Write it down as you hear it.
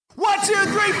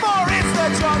3, 4, it's the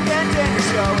Drunk and Dandy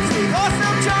Show. It's the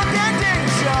awesome Drunk and Dandy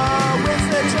Show. It's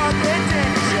the Drunk and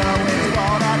Dandy Show. It's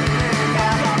called Afternoon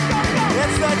Yap.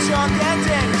 It's the Drunk and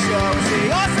Dandy Show. It's the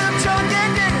awesome Drunk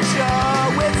and Dandy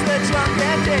Show. It's the Drunk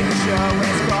and Dandy Show.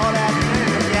 It's called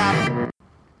Afternoon Yap.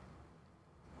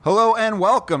 Hello and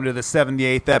welcome to the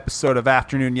 78th episode of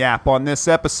Afternoon Yap. On this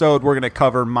episode, we're going to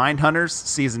cover Mindhunters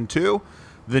Season 2,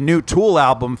 the new Tool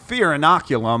album, Fear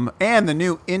Inoculum, and the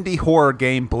new indie horror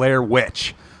game, Blair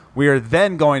Witch. We are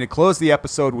then going to close the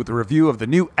episode with a review of the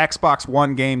new Xbox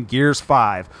One game, Gears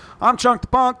 5. I'm Chunk the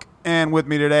Punk, and with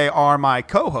me today are my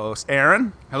co-hosts,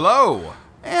 Aaron. Hello.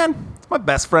 And my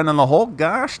best friend in the whole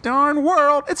gosh darn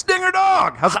world, it's Dinger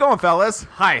Dog. How's it going, fellas?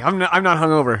 Hi, I'm not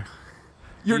hungover.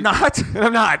 You're not?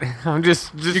 I'm not. I'm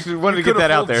just wanted to get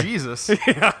that out there. Jesus.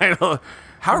 Yeah, I know.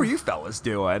 How are you fellas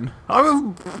doing?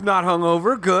 I'm not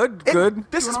hungover. Good.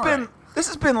 This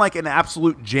has been like an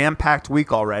absolute jam-packed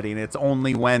week already, and it's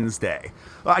only Wednesday.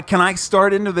 Can I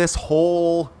start into this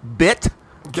whole bit?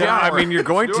 Yeah, I mean, you're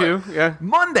going to. Yeah.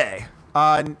 Monday,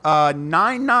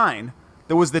 9/9,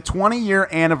 there was the 20-year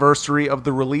anniversary of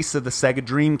the release of the Sega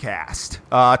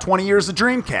Dreamcast. 20 years of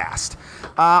Dreamcast.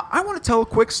 I want to tell a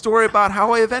quick story about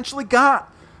how I eventually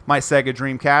got my Sega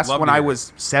Dreamcast when I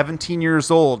was 17 years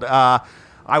old.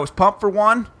 I was pumped for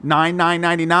one,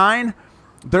 $99.99.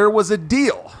 There was a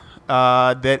deal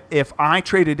that if I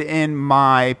traded in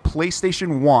my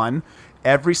PlayStation 1,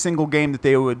 every single game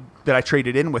that I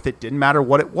traded in with it, didn't matter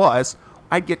what it was,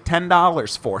 I'd get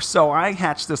 $10 for. So I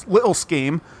hatched this little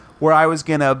scheme where I was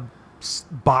going to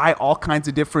buy all kinds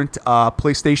of different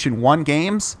PlayStation 1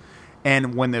 games.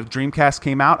 And when the Dreamcast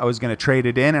came out, I was going to trade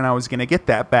it in and I was going to get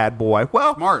that bad boy.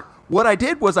 Well, smart. What I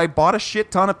did was I bought a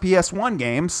shit ton of PS1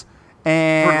 games.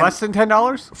 And for less than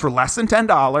 $10? For less than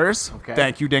 $10. Okay.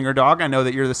 Thank you, Dinger Dog. I know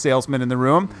that you're the salesman in the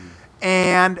room.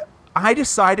 And I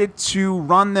decided to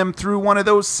run them through one of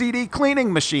those CD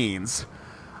cleaning machines.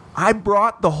 I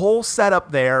brought the whole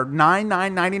setup there,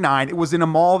 $99.99. It was in a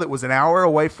mall that was an hour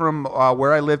away from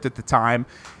where I lived at the time.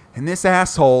 And this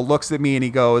asshole looks at me and he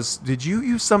goes, "Did you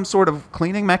use some sort of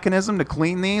cleaning mechanism to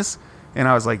clean these?" And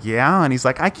I was like, "Yeah." And he's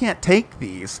like, "I can't take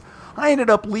these." I ended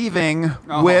up leaving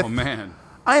with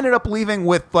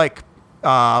like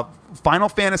Final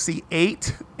Fantasy VIII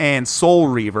and Soul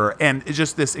Reaver and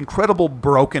just this incredible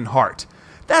broken heart.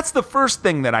 That's the first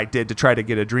thing that I did to try to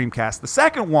get a Dreamcast. The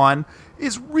second one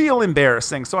is real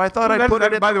embarrassing, so I thought I'd put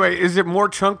it in. By the way, is it more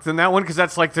chunk than that one? Because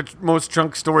that's like the most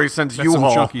chunk story since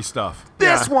U-Haul. Some chunky stuff.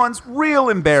 This one's real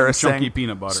embarrassing. Some chunky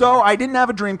peanut butter. So I didn't have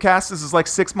a Dreamcast. This is like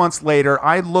 6 months later.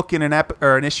 I look in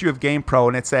an issue of GamePro,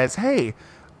 and it says, "Hey,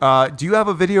 do you have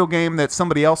a video game that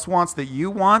somebody else wants that you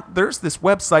want? There's this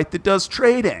website that does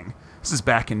trading." This is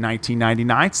back in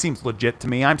 1999. Seems legit to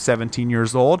me. I'm 17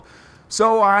 years old.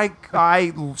 So I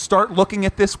start looking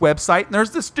at this website, and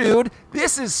there's this dude.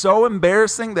 This is so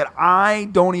embarrassing that I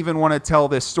don't even want to tell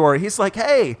this story. He's like,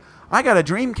 "Hey, I got a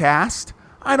Dreamcast.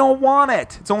 I don't want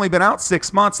it. It's only been out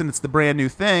 6 months, and it's the brand new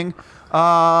thing.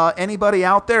 Anybody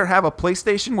out there have a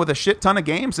PlayStation with a shit ton of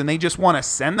games, and they just want to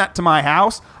send that to my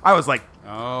house?" I was like,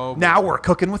 "Oh, now we're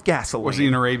cooking with gasoline." Was he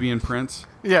an Arabian prince?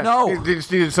 Yeah. No. He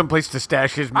just needed some place to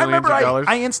stash his I millions remember of dollars.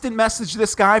 I instant messaged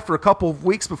this guy for a couple of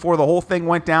weeks before the whole thing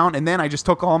went down, and then I just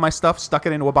took all my stuff, stuck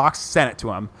it into a box, sent it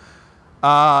to him.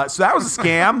 So that was a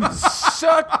scam.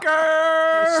 Sucker!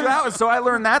 So I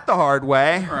learned that the hard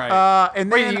way. Right.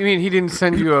 And Wait, then, you mean he didn't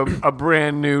send you a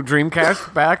brand new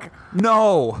Dreamcast back?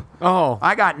 no. Oh.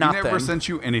 I got He nothing. never sent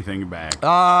you anything back.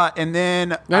 And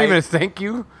then Not even a thank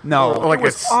you? no, Or like it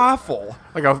was a, awful.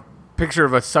 like a picture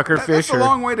of a sucker That's fish? a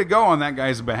long way to go on that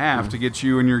guy's behalf to get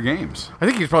you in your games. I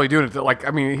think he's probably doing it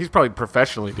he's probably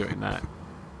professionally doing that.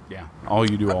 Yeah, all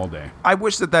you do all day. I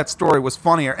wish that story was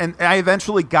funnier. And I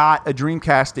eventually got a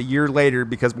Dreamcast a year later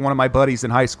because one of my buddies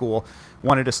in high school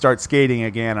wanted to start skating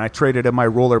again. I traded in my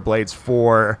rollerblades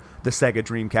for the Sega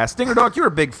Dreamcast. Dinger Dog, you're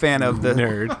a big fan of the...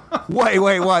 Nerd. Wait,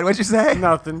 what? What'd you say?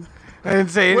 Nothing. I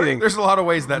didn't say anything. There's a lot of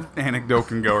ways that anecdote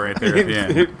can go right there at the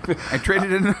end.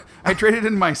 I traded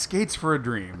in my skates for a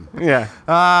dream. Yeah.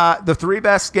 The three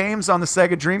best games on the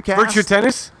Sega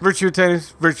Dreamcast.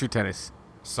 Virtua Tennis.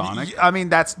 Sonic. I mean,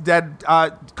 that's dead.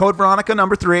 Code Veronica,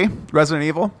 number 3, Resident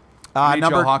Evil.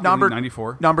 NHL Hockey League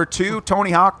 94. Number 2, Tony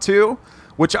Hawk 2,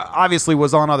 which obviously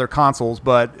was on other consoles,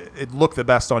 but it looked the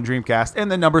best on Dreamcast.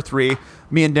 And then number 3,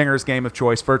 me and Dinger's game of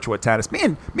choice, Virtua Tennis. Me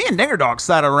and Dinger Dog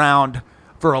sat around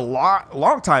for a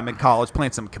long time in college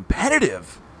playing some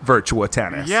competitive Virtua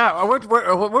Tennis. Yeah.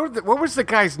 What was the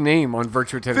guy's name on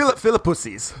Virtua Tennis?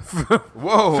 Philippussies.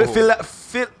 Whoa.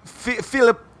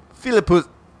 Philippus.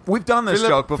 We've done this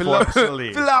joke before.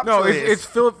 Philip. No, it's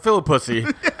Philip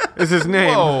Philippussy is his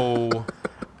name. Whoa.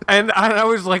 And I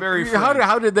was like, Very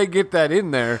how did they get that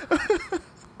in there?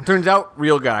 Turns out,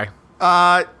 real guy.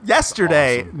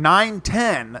 Yesterday, Awesome.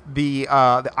 9/10, the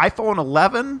iPhone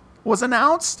 11 was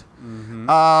announced.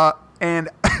 And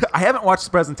I haven't watched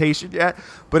the presentation yet,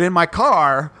 but in my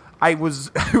car, I'd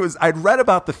read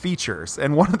about the features,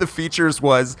 and one of the features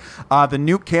was the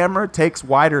new camera takes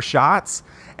wider shots,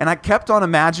 and I kept on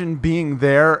imagining being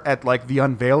there at like the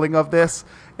unveiling of this,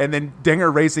 and then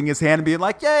Dinger raising his hand and being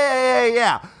like,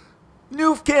 yeah.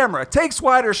 New camera takes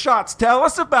wider shots. Tell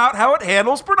us about how it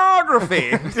handles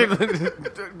pornography.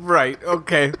 Right,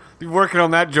 okay. Been working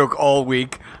on that joke all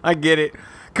week. I get it.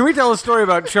 Can we tell a story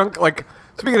about Chunk? Like,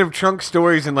 speaking of Chunk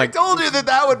stories and like... Told you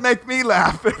that would make me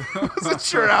laugh. I wasn't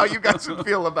sure how you guys would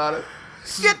feel about it.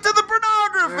 Get to the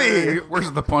pornography.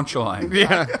 Where's the punchline?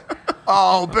 Yeah.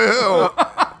 Oh, boo.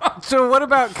 So what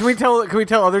about, can we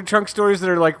tell other Chunk stories that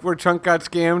are like where Chunk got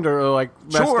scammed or like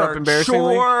messed up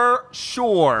embarrassingly?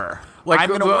 Sure. Like I'm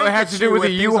gonna wink it has at to do you with a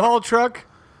if these U-Haul truck?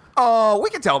 Oh, we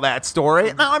can tell that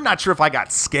story. No, I'm not sure if I got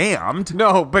scammed.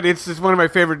 No, but it's one of my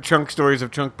favorite Chunk stories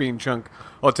of Chunk being Chunk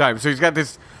all the time. So he's got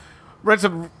this, rents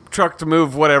a truck to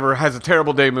move, whatever, has a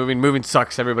terrible day moving. Moving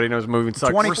sucks. Everybody knows moving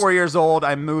sucks. 24 years old.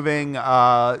 I'm moving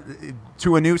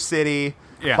to a new city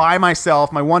Yeah. by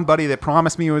myself. My one buddy that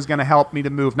promised me he was going to help me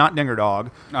to move, not Dinger Dog,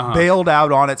 bailed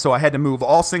out on it, so I had to move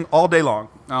all day long.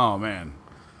 Oh, man.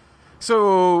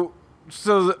 So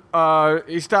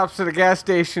he stops at a gas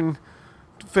station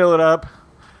to fill it up,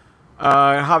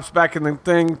 hops back in the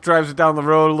thing, drives it down the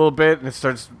road a little bit, and it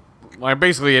starts, like,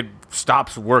 basically it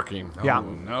stops working. Yeah. Oh,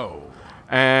 no.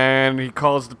 And he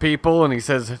calls the people and he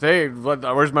says, hey,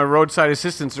 where's my roadside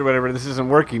assistance or whatever? This isn't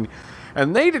working.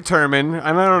 And they determine,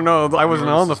 and I don't know, I wasn't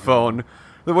on the phone.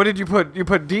 What did you put? You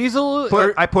put diesel?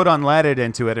 I put unleaded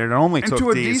into it, and it only Into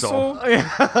took a diesel. diesel?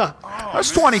 I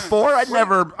was 24. I'd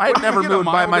never you get a moved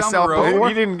by mile down the myself road? before.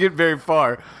 He didn't get very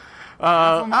far.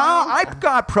 I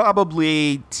got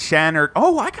probably 10 or...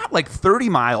 Oh, I got like 30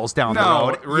 miles down the No,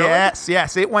 road. really?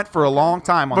 Yes. It went for a long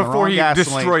time on the Before wrong he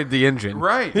gasoline. destroyed the engine.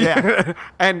 Right. Yeah.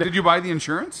 And Did you buy the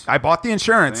insurance? I bought the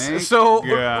insurance. Thank so,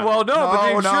 God. well, no, but the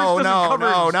No, insurance no, doesn't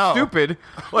cover no. stupid.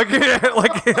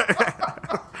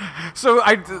 So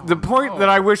the point that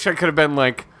I wish I could have been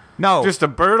like, No. just a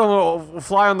bird on the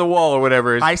fly on the wall or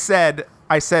whatever. Is, I said,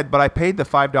 but I paid the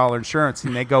 $5 insurance,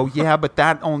 and they go, yeah, but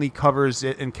that only covers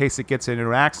it in case it gets into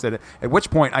an accident. At which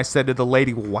point, I said to the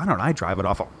lady, well, why don't I drive it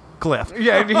off a cliff?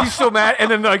 yeah, and he's so mad,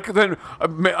 and then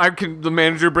the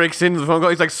manager breaks into the phone call.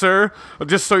 He's like, "Sir,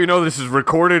 just so you know, this is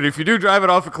recorded. If you do drive it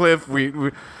off a cliff, we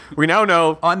now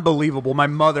know." Unbelievable. My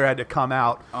mother had to come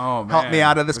out, Oh, help man. me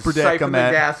out of this Siphon the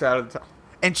predicament. gas out of the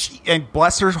And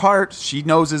bless her heart, she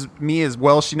knows me as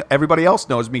well. Everybody else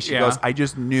knows me. She Yeah. goes, I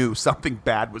just knew something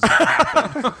bad was going to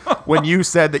happen when you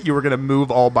said that you were going to move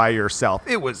all by yourself.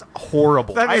 It was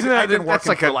horrible. I've been that's working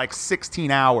like for a like 16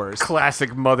 hours.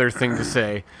 classic mother thing to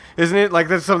say, isn't it? Like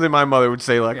that's something my mother would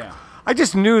say. Like, Yeah. I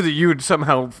just knew that you would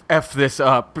somehow f this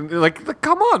up. Like,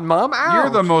 come on, mom. Ouch.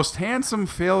 You're the most handsome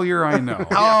failure I know.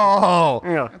 Oh.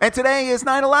 Yeah. And today is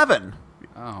 9/11.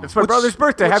 It's my brother's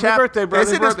birthday. Happy birthday, brother.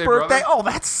 Is it his birthday, birthday? brother. Oh,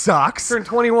 that sucks. Turned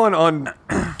 21 on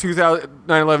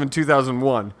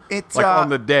 9/11/2001. It's, like on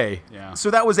the day. Yeah. So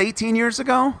that was 18 years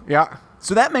ago? Yeah.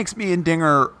 So that makes me and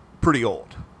Dinger pretty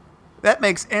old. That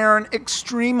makes Aaron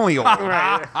extremely old.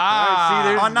 Right. See,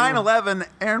 there's On 9/11,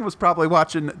 Aaron was probably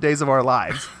watching Days of Our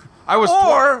Lives. I was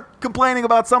Or complaining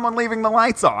about someone leaving the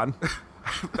lights on.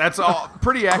 That's all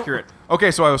pretty accurate.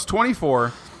 Okay, so I was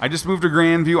 24. I just moved to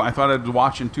Grandview. I thought I was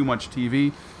watching too much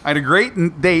TV. I had a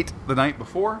great date the night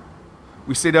before.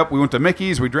 We stayed up. We went to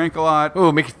Mickey's. We drank a lot.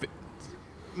 Oh, Mickey's.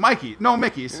 Mickey's. Yeah.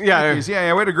 Mickey's.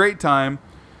 Yeah. We had a great time.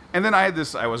 And then I had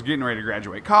this. I was getting ready to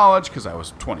graduate college because I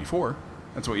was 24.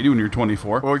 That's what you do when you're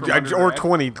 24. Or From undergrad.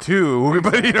 22,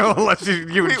 but unless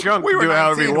you and Chunk we were do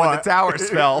however 19 you when want. the towers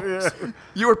fell.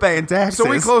 You were paying taxes. So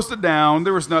we closed it down.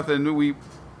 There was nothing. We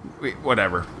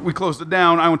whatever. We closed it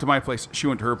down. I went to my place. She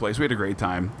went to her place. We had a great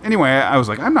time. Anyway, I was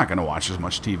like, I'm not going to watch as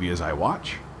much TV as I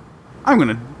watch. I'm going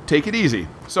to take it easy.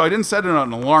 So I didn't set an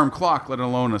alarm clock, let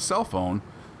alone a cell phone.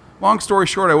 Long story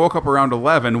short, I woke up around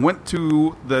 11, went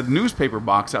to the newspaper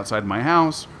box outside my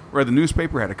house, read the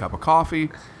newspaper, had a cup of coffee.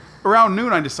 Around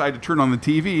noon, I decided to turn on the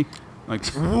TV. Like,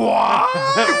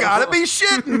 What? You gotta be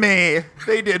shitting me.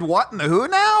 They did what in the who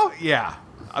now? yeah,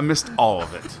 I missed all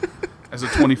of it as a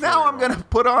 24. Now I'm gonna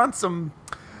put on some...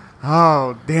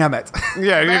 Oh, damn it.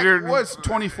 Yeah, That was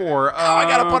 24. I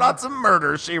gotta put on some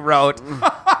Murder, She Wrote.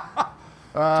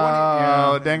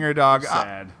 Oh, Dinger Dog.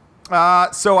 Sad.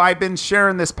 So I've been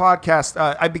sharing this podcast.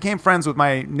 I became friends with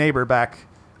my neighbor back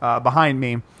behind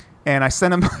me. and I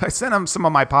sent him some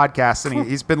of my podcasts, and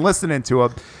he's been listening to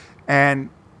them. And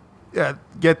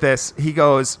get this, he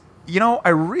goes, you know what I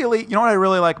really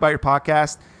like about your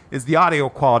podcast is the audio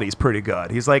quality is pretty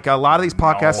good. He's like, a lot of these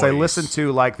podcasts I listen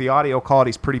to, like the audio quality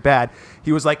is pretty bad.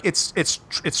 He was like, it's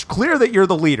clear that you're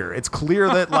the leader. It's clear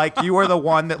that like you are the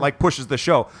one that like pushes the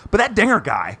show. But that Dinger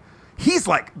guy, he's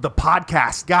like the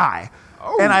podcast guy.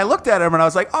 Oh. And I looked at him and I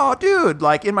was like, oh, dude,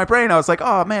 like in my brain, I was like,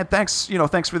 oh man, thanks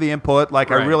for the input. Like,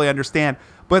 right. I really understand.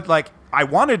 But like, I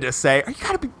wanted to say, you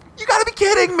gotta be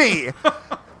kidding me.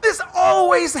 This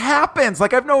always happens.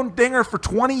 Like, I've known Dinger for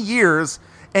 20 years.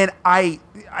 And I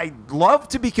love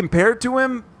to be compared to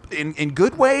him in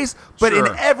good ways, but in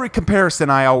every comparison,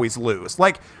 I always lose.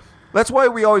 Like, that's why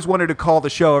we always wanted to call the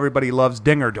show Everybody Loves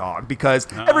Dinger Dog, because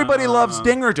everybody loves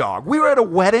Dinger Dog. We were at a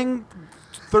wedding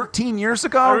 13 years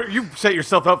ago. You set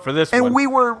yourself up for this and one.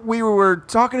 we were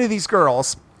talking to these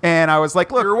girls, and I was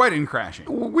like, look. We were wedding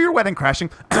crashing.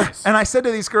 Nice. And I said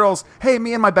to these girls, hey,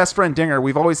 me and my best friend Dinger,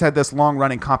 we've always had this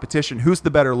long-running competition. Who's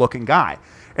the better looking guy?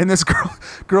 And this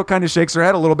girl kind of shakes her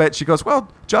head a little bit. She goes,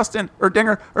 well, Justin or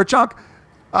Dinger or Chunk,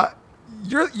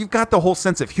 you've got the whole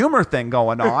sense of humor thing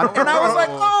going on. And I was like,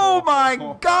 oh my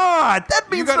God,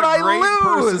 that means that I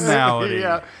lose. Personality.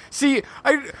 Yeah. See,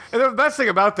 the best thing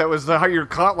about that was how you're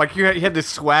caught. Like you had this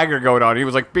swagger going on. He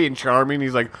was like being charming.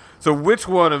 He's like, so which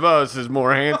one of us is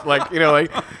more handsome? Like, like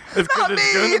it's going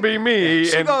to be me.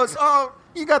 She goes, oh,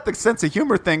 you got the sense of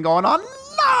humor thing going on.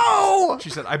 No! She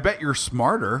said, I bet you're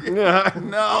smarter. Yeah.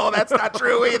 No, that's not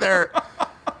true either.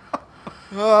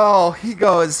 Oh, he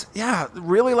goes, yeah,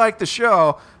 really like the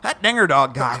show. That Dinger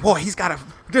Dog guy, boy, he's got a...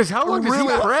 How long does he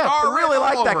prep? I really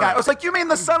like that guy. I was like, you mean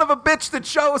the son of a bitch that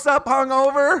shows up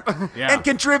hungover and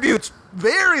contributes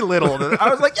very little? I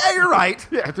was like, yeah, you're right.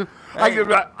 Yeah,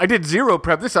 I did zero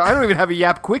prep. I don't even have a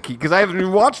Yap Quickie because I haven't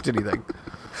even watched anything.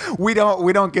 We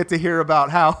don't get to hear about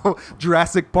how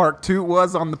Jurassic Park 2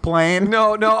 was on the plane.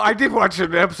 No, I did watch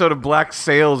an episode of Black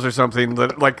Sails or something.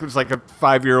 Like it was like a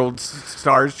 5-year-old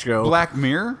Stars show. Black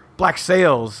Mirror? Black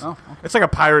Sails. Oh, okay. It's like a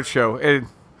pirate show. And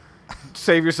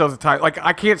save yourself the time. Like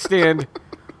I can't stand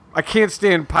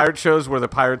pirate shows where the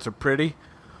pirates are pretty.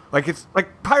 Like it's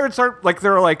like pirates aren't like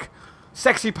they're like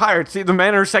sexy pirates. The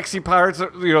men are sexy pirates.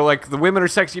 Like the women are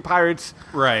sexy pirates.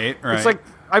 Right. It's like.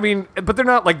 I mean, but they're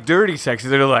not like dirty sexy.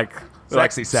 They're like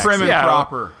sexy. Prim and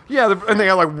proper. Yeah, and they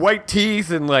got like white teeth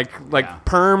and like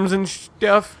perms and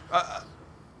stuff.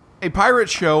 A pirate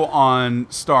show on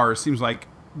Stars seems like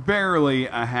barely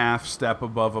a half step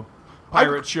above a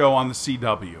pirate show on the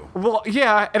CW. Well,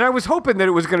 yeah, and I was hoping that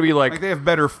it was going to be like they have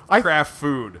better craft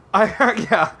food.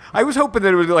 I was hoping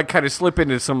that it would like kind of slip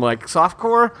into some like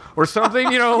softcore or something.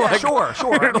 Like, sure.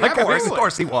 Like, of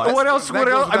course he was. What else?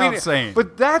 I mean, saying.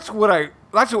 But that's what it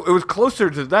was closer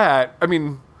to that. I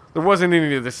mean, there wasn't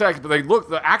any of the sex, but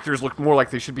the actors looked more like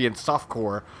they should be in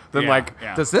softcore than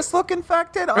Does this look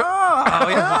infected? Oh,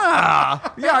 yeah.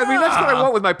 Yeah, I mean, that's what I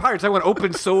want with my pirates. I want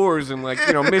open sores and missing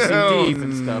teeth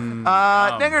and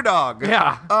stuff. Dinger Dog.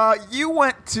 Yeah. You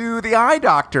went to the eye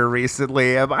doctor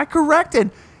recently. Am I correct?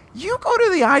 And you go to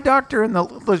the eye doctor in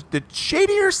the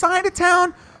shadier side of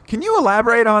town? Can you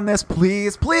elaborate on this,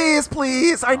 please?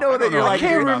 Please. I know that you're like... I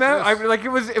can't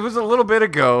remember. It was a little bit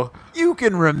ago. You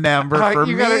can remember for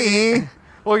me.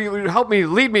 Well, you help me,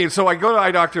 lead me. So I go to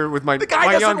eye doctor with my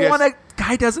youngest.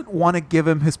 Guy doesn't want to give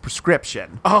him his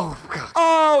prescription. Oh, God.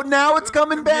 Oh, now it's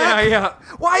coming back? Yeah.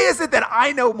 Why is it that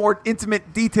I know more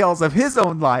intimate details of his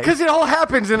own life? Because it all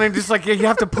happens, and I'm just like, you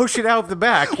have to push it out the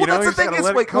back. That's the thing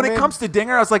is, when it comes to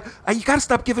Dinger, I was like, you got to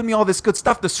stop giving me all this good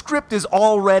stuff. The script is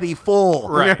already full.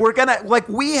 Right. We're going to,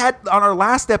 we had, on our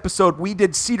last episode, we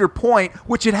did Cedar Point,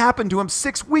 which had happened to him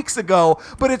 6 weeks ago,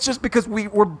 but it's just because we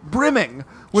were brimming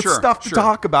with stuff to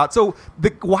talk about. So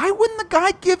why wouldn't the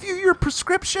guy give you your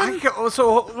prescription?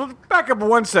 So back up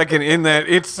 1 second in that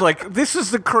it's like, this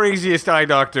is the craziest eye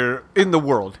doctor in the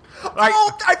world.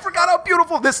 I forgot how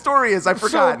beautiful this story is. I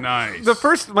forgot. So nice.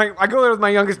 I go there with my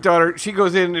youngest daughter. She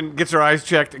goes in and gets her eyes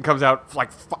checked and comes out for like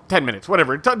 10 minutes,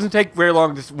 whatever. It doesn't take very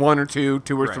long, just 1 or 2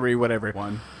 or 3, whatever.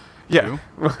 1, yeah.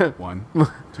 2, 1,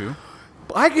 2.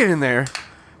 I get in there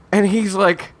and he's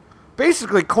like,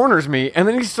 basically corners me, and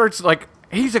then he starts like,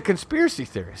 he's a conspiracy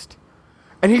theorist.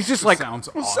 And he's just sounds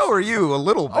awesome. So are you a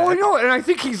little bit. Oh, I know, and I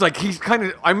think he's kind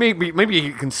of. Maybe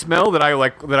he can smell that I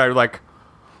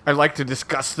like to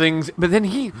discuss things. But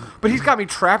he's got me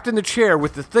trapped in the chair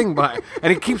with the thing by,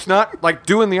 and he keeps not like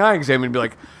doing the eye exam and be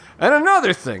like, and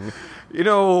another thing,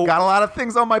 Got a lot of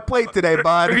things on my plate today,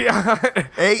 bud. Yeah.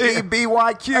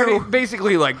 AEBYQ. I mean,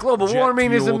 basically, like global Jet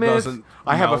warming is a fuel myth. doesn't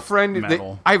I have a melt friend.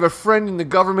 metal. I have a friend in the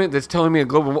government that's telling me a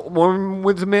global warming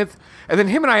was a myth, and then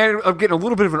him and I ended up getting a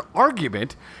little bit of an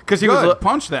argument because he was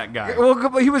punch that guy.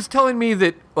 well, he was telling me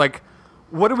that like,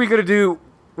 what are we gonna do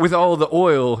with all the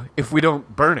oil if we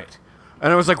don't burn it?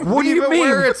 And I was like, what do you mean?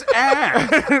 Where it's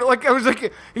at? Like I was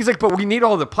like, he's like, but we need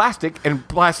all the plastic, and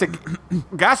plastic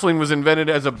gasoline was invented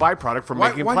as a byproduct from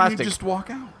making Why plastic. didn't you just walk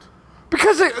out?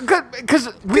 Because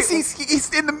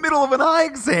He's in the middle of an eye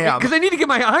exam. Because I need to get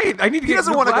my eye. I need to He get.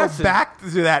 doesn't new want to go glasses. back to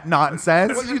that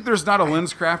nonsense. There's not a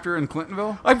lens crafter in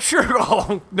Clintonville? I'm sure.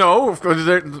 Oh no, of course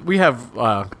we have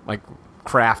like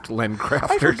craft lens crafters.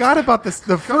 I forgot about this.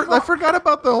 I forgot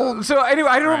about the whole. So anyway,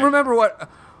 I don't Right. remember what.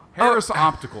 Harris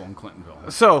Optical in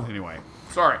Clintonville. So Anyway,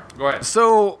 sorry. Go ahead.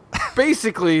 so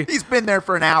basically, He's been there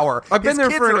for an hour. I've been His there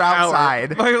kids for an are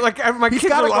outside. hour. My He's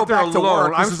kids gotta are go out there back to alone.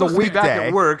 work. I'm This is a supposed to be back weekday.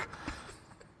 at work.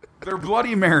 Their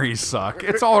Bloody Marys suck.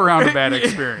 It's all around a bad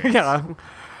experience. Yeah.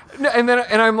 No, and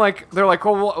I'm like, they're like,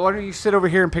 well, why don't you sit over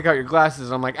here and pick out your glasses?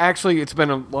 And I'm like, actually, it's been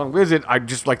a long visit. I'd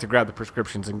just like to grab the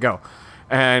prescriptions and go.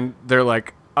 And they're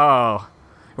like, oh,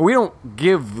 we don't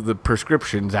give the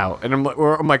prescriptions out. And I'm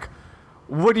like,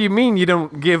 what do you mean you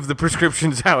don't give the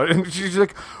prescriptions out? And she's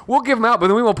like, we'll give them out, but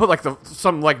then we won't put like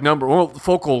some like number,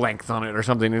 focal length on it or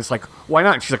something. And it's like, why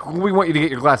not? And she's like, well, we want you to get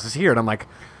your glasses here. And I'm like,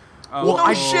 Well,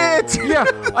 no shit. yeah,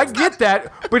 I get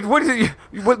that, but what is it?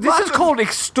 This is called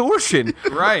extortion,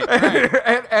 Right.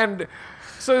 and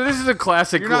so this is a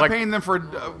classic. You're not like, paying them for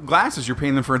glasses. You're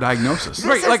paying them for a diagnosis.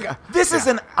 Right, This is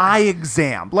an eye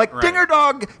exam. Like Right. Dinger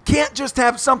Dog can't just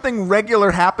have something regular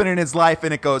happen in his life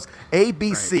and it goes A,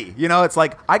 B, C. Right. You know, it's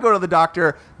like I go to the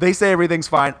doctor, they say everything's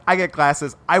fine, I get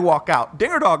glasses, I walk out.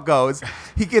 Dinger Dog goes,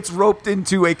 he gets roped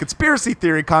into a conspiracy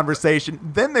theory conversation,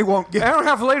 then they won't get. an hour and a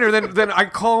half later, then I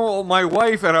call my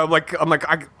wife and I'm like,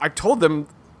 I told them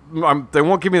they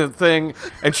won't give me the thing,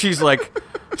 and she's like,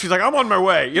 I'm on my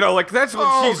way. You know, like that's what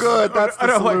Oh, she's good, that's the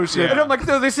and I'm like- solution. and I'm like,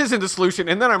 no, this isn't the solution.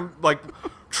 And then I'm like,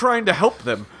 trying to help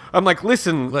them. I'm like,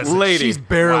 listen lady, she's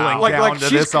barreling like, down to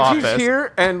this office. She's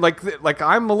here, and like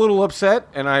I'm a little upset,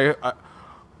 and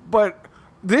but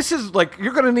this is like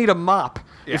you're gonna need a mop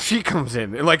if she comes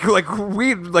in, and like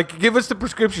we give us the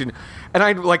prescription, and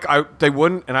they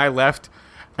wouldn't, and I left,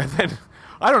 and then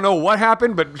I don't know what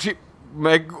happened, but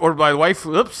Meg or my wife,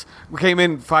 came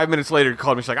in 5 minutes later and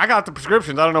called me. She's like, I got the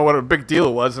prescriptions. I don't know what a big deal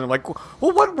it was, and I'm like,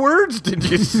 well, what words did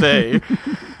you say?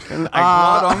 And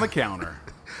Blood on the counter.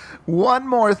 One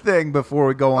more thing before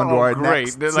we go on to our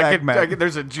next segment.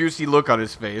 There's a juicy look on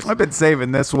his face. I've been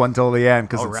saving this one till the end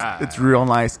because Alright. it's real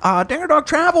nice. Dinger Dog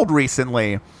traveled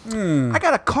recently. I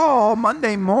got a call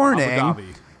Monday morning, Abu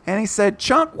Dhabi. and he said,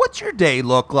 Chunk, what's your day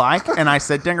look like? And I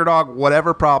said, Dinger Dog,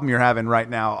 whatever problem you're having right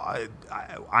now,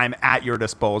 I'm at your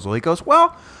disposal. He goes,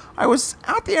 well, I was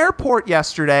at the airport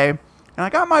yesterday, and I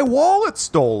got my wallet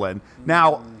stolen.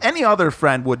 Now, any other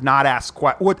friend would not ask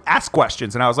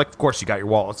questions, and I was like, of course you got your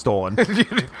wallet stolen.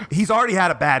 He's already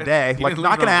had a bad day. He Like, didn't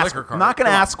not leave it gonna on the ask. liquor card. Not gonna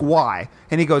Come on. ask why.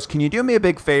 And he goes, can you do me a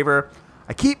big favor?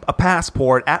 I keep a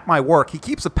passport at my work. He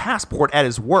keeps a passport at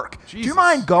his work. Do you Jesus.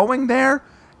 mind going there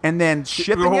and then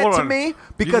shipping Hold it to on. me?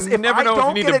 Because You if never I know if you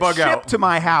don't need get to it bug shipped out. to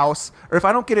my house, or if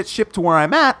I don't get it shipped to where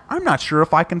I'm at, I'm not sure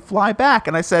if I can fly back.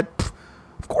 And I said,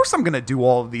 of course I'm going to do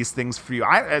all of these things for you.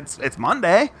 It's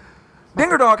Monday.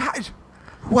 Dinger Dog,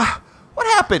 what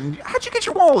happened? How'd you get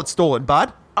your wallet stolen,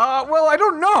 bud? Well, I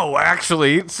don't know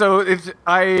actually. So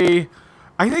I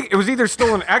think it was either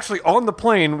stolen actually on the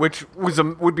plane, which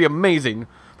would be amazing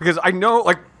because I know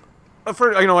like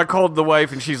first, I called the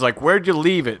wife and she's like, "Where'd you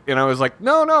leave it?" And I was like,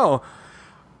 "No,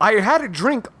 I had a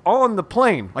drink on the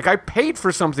plane. Like I paid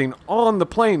for something on the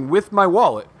plane with my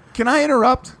wallet." Can I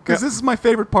interrupt? Because Yeah. this is my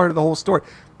favorite part of the whole story.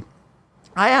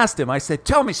 I asked him, I said,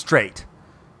 tell me straight.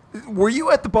 Were you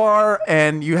at the bar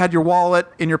and you had your wallet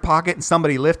in your pocket and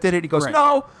somebody lifted it? He goes, Right.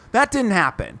 no, that didn't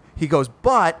happen. He goes,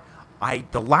 but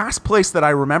the last place that I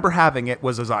remember having it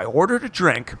was as I ordered a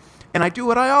drink, and I do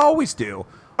what I always do.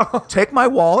 Take my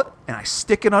wallet and I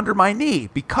stick it under my knee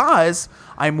because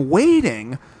I'm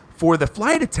waiting for the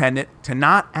flight attendant to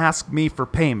not ask me for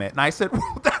payment. And I said,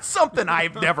 well, that's something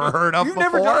I've never heard of You've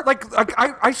before. never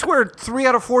done I swear 3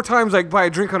 out of 4 times I buy a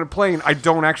drink on a plane, I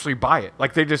don't actually buy it.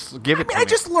 Like they just give it to I me.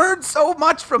 just learned so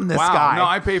much from this Wow. guy. No,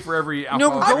 I pay for every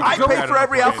alcohol. don't- I drink pay out for of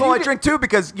every the plane. alcohol I drink too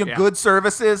because Yeah. good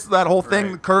services, that whole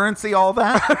thing, Right. currency, all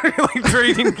that.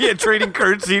 like trading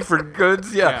currency for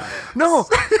goods. Yeah. No,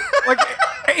 like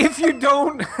if you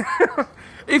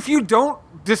don't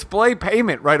display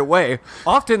payment right away,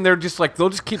 often they're just like they'll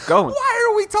just keep going. Why are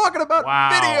are we talking about Wow.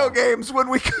 video games when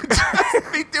we could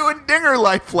just be doing Dinger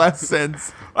life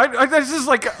lessons? This is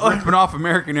like Ripping off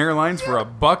American Airlines for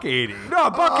 $1.80. no,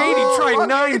 $1.80. Try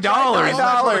 $9.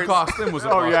 That's what it cost them was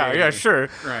Oh yeah, $1.80. yeah, sure.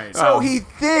 Right. So he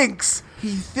thinks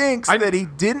that he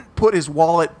didn't put his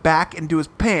wallet back into his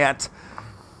pant,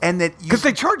 and that Because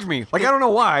they charged me. Like I don't know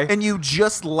why. and you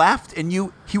just left, and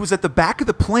he was at the back of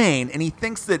the plane, and he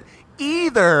thinks that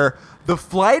either the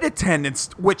flight attendants,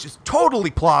 which is totally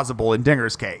plausible in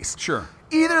Dinger's case, Sure.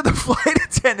 either the flight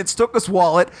attendants took his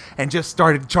wallet and just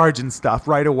started charging stuff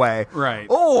right away, Right.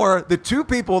 or the two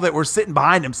people that were sitting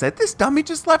behind him said, "This dummy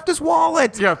just left his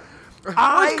wallet." Yeah.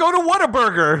 Let's go to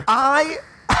Whataburger.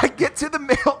 I get to the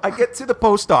mail. I get to the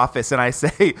post office and I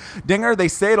say, "Dinger, they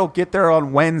say it'll get there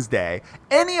on Wednesday."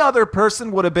 Any other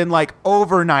person would have been like,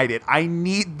 "Overnight it. I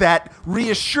need that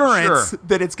reassurance Sure.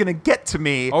 that it's going to get to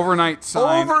me." Overnight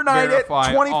sign. Overnight it.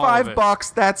 verify, all of $25 it. bucks.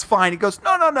 That's fine. He goes,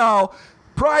 "No.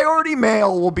 Priority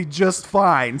mail will be just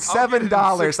fine. $7."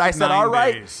 I said, 69 "All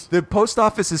right." days. The post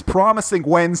office is promising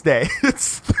Wednesday.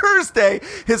 It's Thursday.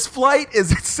 His flight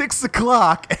is at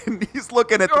 6:00, and he's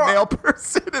looking at the mail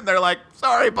person, and they're like,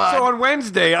 "Sorry, bud." So on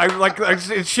Wednesday,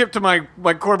 it's shipped to my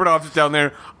corporate office down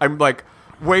there. I'm like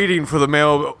waiting for the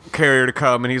mail carrier to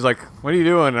come, and he's like, "What are you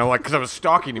doing?" And I'm like, "Because I was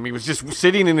stalking him. He was just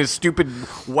sitting in his stupid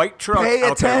white truck." Pay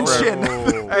out there for- attention.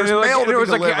 And There's it, like, mail and to it be was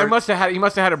like delivered. he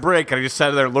must have had a break, and I just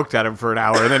sat there and looked at him for an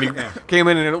hour, and then he came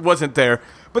in and it wasn't there.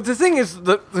 But the thing is,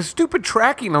 the stupid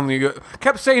tracking on the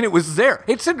kept saying it was there.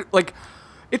 It said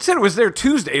it was there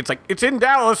Tuesday. It's like it's in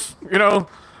Dallas,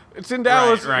 It's in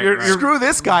Dallas. right. Screw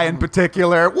this guy in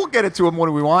particular. We'll get it to him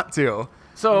when we want to.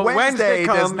 So Wednesday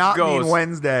does comes, not goes. mean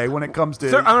Wednesday when it comes to.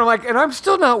 So I'm like, and I'm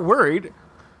still not worried.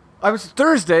 I was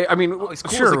Thursday. I mean, He's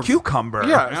cool sure, as a cucumber.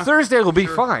 Yeah, Thursday will be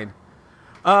fine.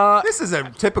 This is a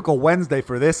typical Wednesday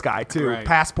for this guy too. Right.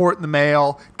 Passport in the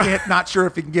mail. Not sure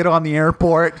if he can get on the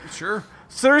airport. Sure.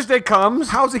 Thursday comes.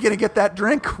 How's he going to get that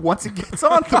drink once he gets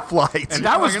on the flight? And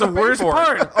that was How the am I gonna pay worst for it?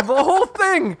 part of the whole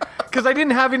thing, because I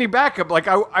didn't have any backup. Like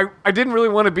I didn't really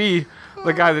want to be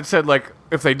the guy that said, like,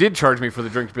 if they did charge me for the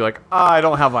drink, to be like, I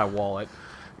don't have my wallet.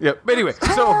 Yeah. But anyway,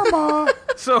 that's not karma.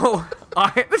 This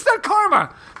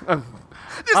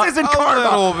isn't karma.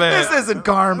 little bit. This isn't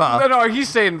karma. No, he's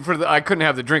saying I couldn't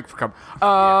have the drink for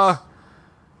karma.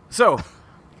 So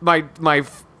my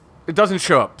it doesn't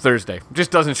show up Thursday. It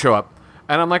just doesn't show up.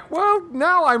 And I'm like, well,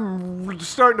 now I'm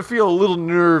starting to feel a little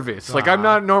nervous. Like, I'm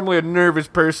not normally a nervous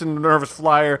person, a nervous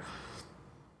flyer.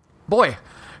 Boy,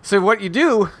 so what you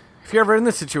do, if you're ever in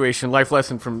this situation, life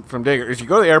lesson from Digger, is you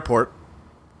go to the airport,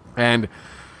 and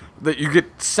you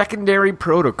get secondary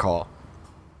protocol.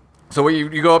 So what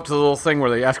you go up to the little thing where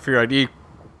they ask for your ID,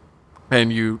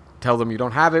 and you tell them you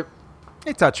don't have it.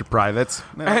 They touch your privates.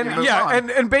 And yeah,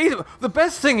 and basically, the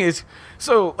best thing is,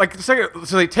 so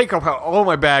they take up all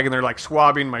my bag and they're like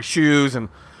swabbing my shoes, and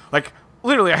like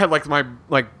literally I had like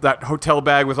that hotel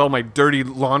bag with all my dirty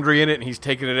laundry in it, and he's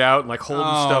taking it out and like holding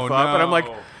stuff up, and I'm like,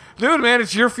 dude, man,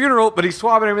 it's your funeral, but he's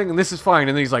swabbing everything, and this is fine,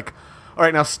 and then he's like, all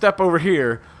right, now step over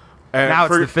here. And now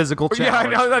it's the physical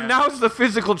challenge. Yeah, now it's the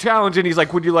physical challenge, and he's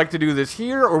like, "Would you like to do this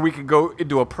here, or we could go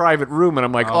into a private room?" And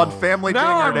I'm like, On family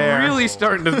now dinner I'm there. really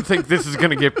starting to think this is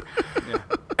going to get.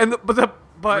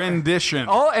 But Rendition.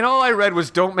 all I read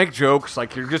was, "Don't make jokes.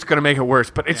 Like you're just going to make it worse."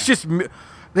 But it's just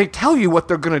they tell you what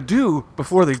they're going to do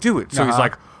before they do it. So he's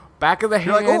like, back of the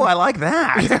hand. You're like, oh, I like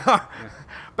that.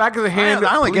 Back of the hand.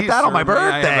 I only get that on my Please, sir, may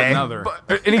I have birthday. another?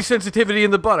 Any sensitivity in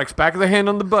the buttocks? Back of the hand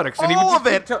on the buttocks. And he would All just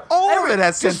of it. keep All of it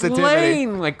has just sensitivity.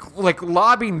 laying like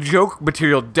lobbing joke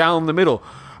material down the middle,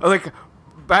 like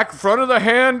back front of the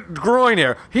hand, groin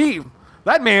area.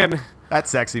 That man, That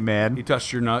sexy man. He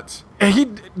touched your nuts.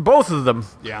 both of them.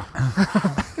 Yeah.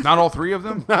 Not all three of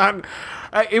them?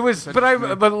 It was,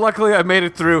 but luckily I made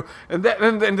it through. And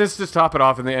this just top it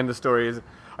off. And the end of the story is,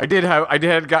 I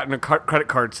had gotten a credit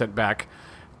card sent back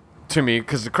to me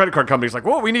because the credit card company's like,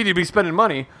 well, we need you to be spending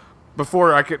money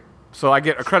before I could. So I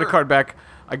get a credit card back.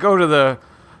 I go to the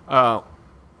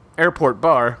airport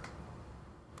bar,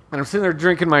 and I'm sitting there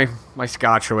drinking my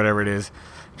scotch or whatever it is,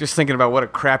 just thinking about what a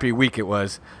crappy week it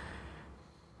was.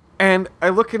 And I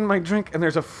look in my drink, and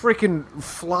there's a freaking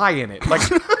fly in it, like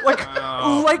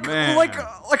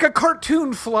a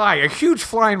cartoon fly, a huge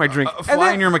fly in my drink. A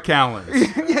fly in your Macallan.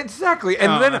 Yeah, exactly.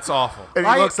 And then that's awful. And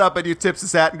he looks up at you, tips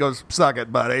his hat, and goes, "Suck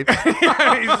it, buddy."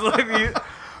 he's like,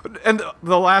 and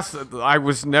the last, I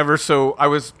was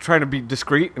trying to be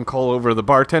discreet and call over the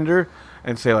bartender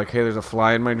and say like, hey, there's a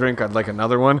fly in my drink. I'd like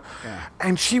another one. Yeah.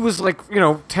 And she was like,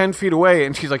 10 feet away,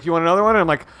 and she's like, you want another one? And I'm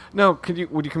like, no,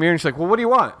 would you come here? And she's like, well, what do you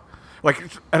want? Like,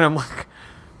 and I'm like,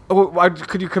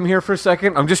 could you come here for a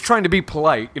second? I'm just trying to be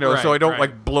polite, so I don't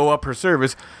like blow up her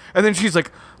service. And then she's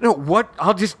like, no, what?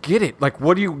 I'll just get it. Like,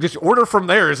 what do you just order from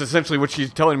there is essentially what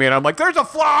she's telling me. And I'm like, there's a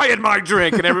fly in my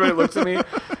drink. And everybody looks at me.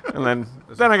 And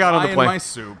then I got on the plane. In my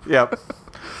soup. Yep.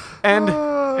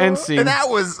 And scene. And that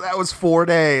was 4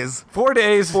 days. 4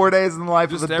 days. 4 days in the life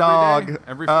Just of the every dog. day?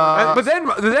 Every 4 days?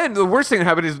 But then the worst thing that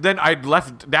happened is then I'd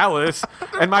left Dallas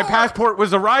and my passport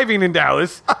was arriving in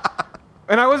Dallas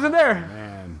and I wasn't there.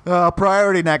 Man.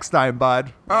 Priority next time,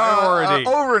 bud. Priority.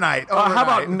 Overnight. How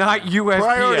about not USPS?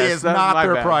 Priority is That's not my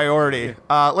their bad. priority.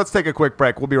 Let's take a quick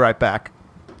break. We'll be right back.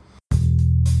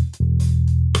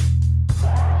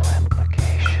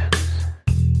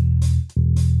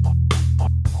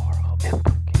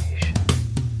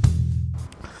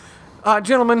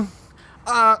 Gentlemen,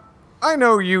 I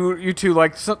know you two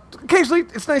like occasionally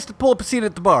it's nice to pull up a seat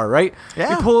at the bar, right?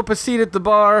 Yeah. You pull up a seat at the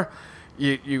bar.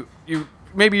 You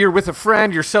maybe you're with a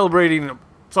friend, you're celebrating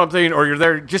something, or you're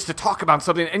there just to talk about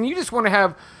something, and you just want to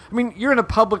have. I mean, you're in a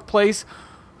public place,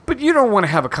 but you don't want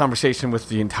to have a conversation with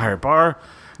the entire bar.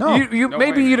 No. No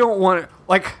maybe way, you man. don't want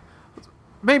like.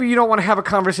 Maybe you don't want to have a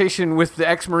conversation with the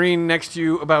ex-Marine next to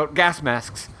you about gas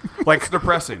masks. Like, It's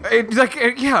depressing.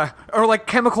 yeah, or like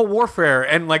chemical warfare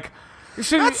and like.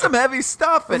 That's some heavy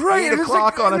stuff at 8 and it's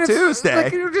o'clock like- on and a it's Tuesday.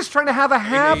 like you're just trying to have a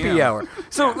happy 8 a.m. hour.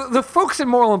 So the folks in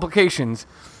Moral Implications,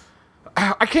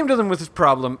 I came to them with this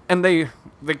problem, and they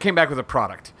came back with a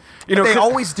product. They 'cause-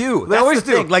 always do. They That's always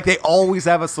the thing. do. Like, they always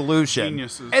have a solution.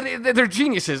 Geniuses. And they're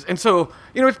geniuses, and so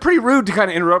it's pretty rude to kind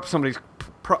of interrupt somebody's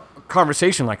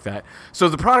conversation like that. So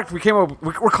the product we came up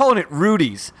with, we're calling it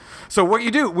Rudy's. So what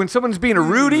you do when someone's being a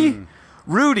Rudy,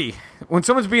 when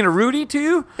someone's being a Rudy to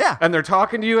you, Yeah. and they're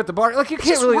talking to you at the bar, like you can't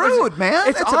just really rude, man.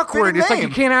 It's That's a awkward. fitting It's like you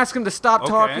name. can't ask them to stop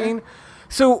talking.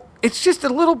 So it's just a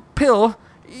little pill.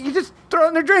 You just throw it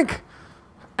in their drink,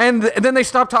 and then they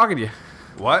stop talking to you.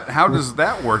 What? How does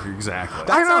that work exactly?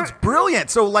 That sounds brilliant.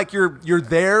 So, like, you're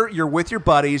there, you're with your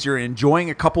buddies, you're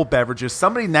enjoying a couple beverages.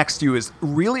 Somebody next to you is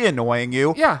really annoying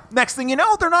you. Yeah. Next thing you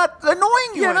know, they're not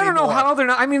annoying you Yeah, I don't know anymore. how they're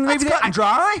not. I mean, maybe That's cut and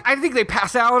dry. I think they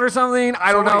pass out or something.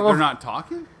 I don't know. They're not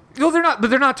talking? No, they're not. But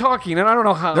they're not talking, and I don't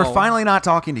know how. They're finally not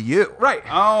talking to you. right.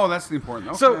 Oh, that's the important.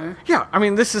 Okay. So yeah, I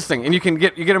mean, this is the thing, and you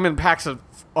get them in packs of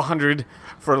 100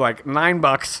 for like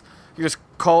 $9. You just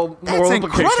call That's Moral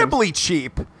Implications. incredibly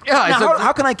cheap. Yeah, Now, it's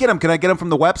how can I get them? Can I get them from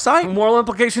the website?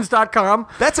 Moralimplications.com.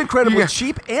 That's incredibly Yeah.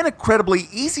 cheap and incredibly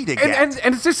easy to get.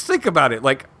 And just think about it.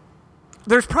 Like,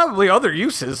 there's probably other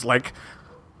uses, like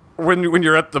when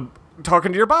you're at the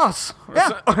talking to your boss.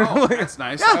 Yeah. Oh, that's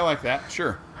nice. Yeah. I like that.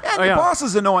 Sure. Yeah, Oh, your yeah. boss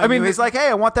is annoying. I mean, you. He's like, "Hey,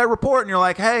 I want that report," and you're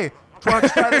like, "Hey, why don't you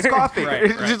try this coffee?" Right,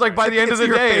 It's just like by the end It's of the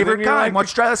your day, favorite then you're kind. like, Why don't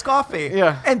you try this coffee?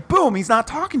 Yeah. And boom, he's not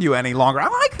talking to you any longer. I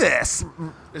like this.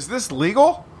 Is this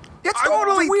legal? It's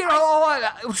totally.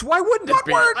 why wouldn't it What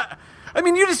be? word? I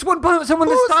mean, you just want someone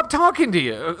to stop talking to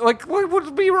you. Like, what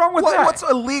would be wrong with that? What's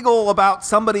illegal about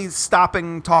somebody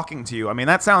stopping talking to you? I mean,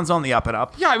 that sounds on the up and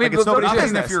up. Yeah, I mean, like it's but- nobody's Nothing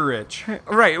business. if you're rich.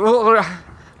 Right. Well, they're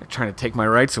trying to take my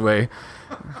rights away.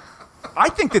 I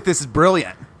think that this is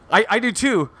brilliant. I do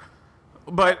too,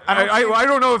 but I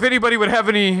don't know if anybody would have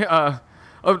any.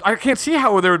 I can't see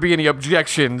how there would be any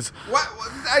objections. What?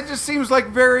 That just seems like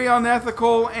very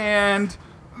unethical, and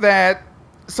that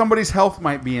somebody's health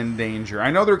might be in danger.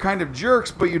 I know they're kind of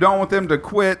jerks, but you don't want them to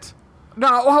quit. No,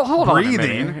 well, hold on.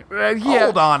 Breathing. A minute. Yeah.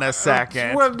 Hold on a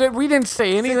second. Well, we didn't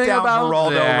say anything down, about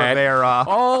Geraldo that. Rivera.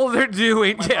 All they're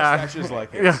doing, Mustaches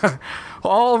like it. yeah.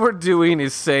 All we're doing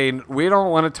is saying we don't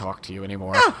want to talk to you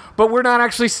anymore. But we're not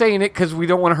actually saying it because we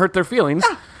don't want to hurt their feelings.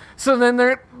 So then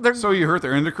they're. So you hurt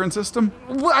their endocrine system?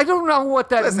 Well, I don't know what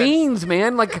that Listen. means,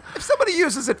 man. Like, If somebody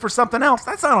uses it for something else,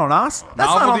 that's not on us. That's not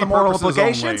on Novelty the moral purposes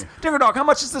implications. only. Digger Dog, how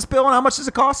much is this bill and how much does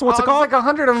it cost and what's it it's called? like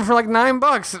 100 of them for like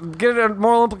 $9. Get it at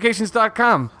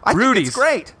moralimplications.com. I think Rudy's. it's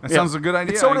great. That sounds a good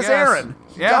idea. And so I does guess. Aaron.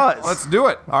 He Yeah, does. let's do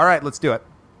it. All right, let's do it.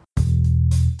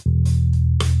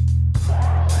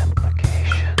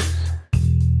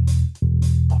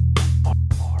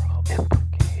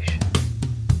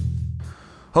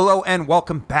 Hello and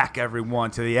welcome back,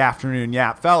 everyone, to the Afternoon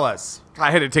Yap. Fellas,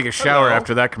 I had to take a shower Hello.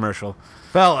 after that commercial.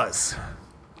 fellas,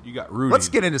 You got Rudy. let's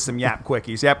get into some Yap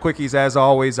Quickies. Yap Quickies, as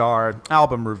always, are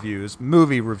album reviews,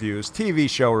 movie reviews, TV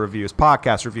show reviews,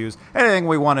 podcast reviews, anything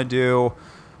we want to do,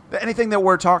 anything that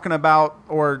we're talking about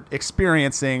or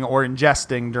experiencing or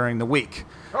ingesting during the week.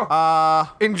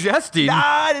 Ingesting? Nah,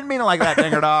 I didn't mean it like that,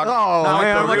 Dinger Dog. Oh, Not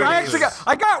man. the I'm like, Rudies.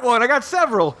 I got one. I got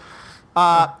several.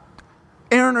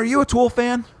 Aaron, are you a Tool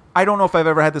fan? I don't know if I've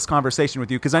ever had this conversation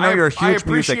with you because I know you're a I huge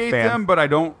music appreciate fan. them, but I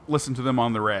don't listen to them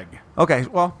on the reg. Okay,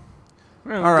 well,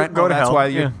 all right. Go to that's hell. why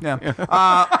you. Yeah.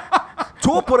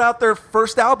 Tool put out their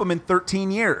first album in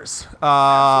 13 years.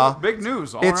 Big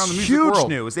news all It's around the music huge world.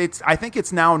 news. I think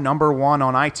it's now number 1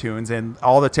 on iTunes, and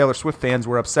all the Taylor Swift fans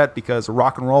were upset because a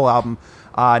rock and roll album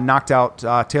knocked out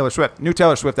Taylor Swift. New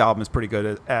Taylor Swift album is pretty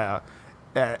good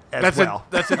as well.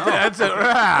 That's it.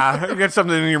 You got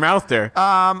something in your mouth there.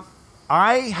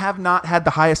 I have not had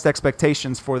the highest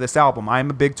expectations for this album. I'm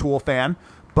a big Tool fan,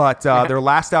 but their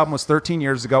last album was 13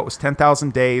 years ago. It was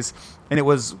 10,000 Days, and it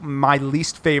was my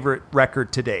least favorite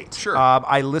record to date. Sure.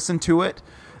 I listened to it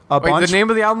a Wait, bunch. the name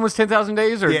of the album was 10,000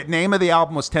 Days? Or? The name of the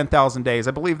album was 10,000 Days.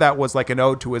 I believe that was like an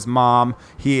ode to his mom.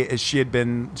 She'd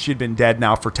been dead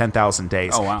now for 10,000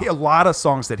 days. Oh, wow. A lot of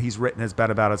songs that he's written has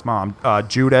been about his mom.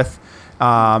 Judith,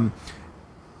 I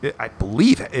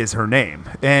believe is her name.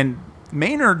 And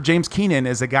Maynard James Keenan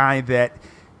is a guy that,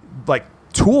 like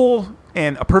Tool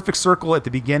and A Perfect Circle at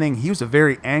the beginning, he was a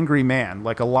very angry man.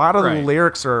 Like a lot of the Right.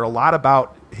 lyrics are a lot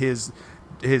about his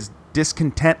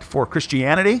discontent for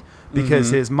Christianity because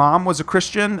his mom was a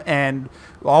Christian and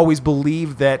always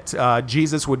believed that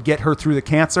Jesus would get her through the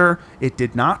cancer. It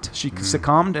did not. She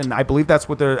succumbed, and I believe that's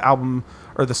what the album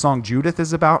or the song Judith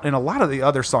is about, and a lot of the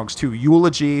other songs too.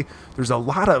 Eulogy. There's a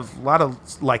lot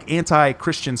of like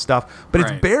anti-Christian stuff, but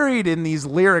it's Right. buried in these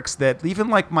lyrics that even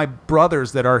like my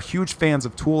brothers that are huge fans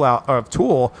of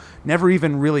Tool never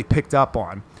even really picked up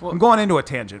on. I'm going into a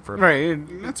tangent for a minute.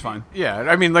 Right. That's fine. Yeah,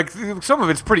 I mean, like, some of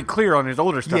it's pretty clear on his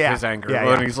older stuff, Yeah. his anger. Yeah,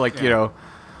 When yeah. he's like, you know...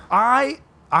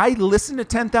 I listened to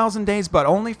 10,000 Days, but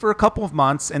only for a couple of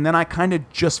months, and then I kind of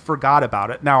just forgot about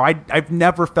it. Now, I've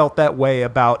never felt that way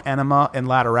about Enema and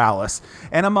Lateralis.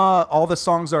 Enema, all the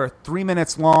songs are 3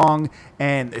 minutes long,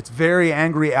 and it's very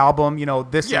angry album. You know,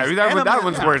 this Yeah, is that Enema-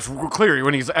 one's where it's clear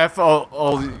when he's F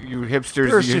all you hipsters.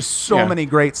 There's you- just so yeah. many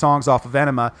great songs off of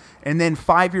Enema. And then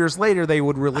 5 years later, they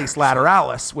would release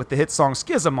Lateralis with the hit song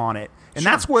Schism on it. And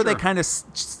that's where they kind of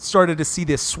started to see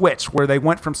this switch, where they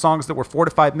went from songs that were 4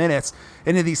 to 5 minutes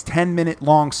into these 10-minute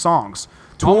long songs.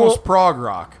 Almost prog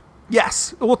rock.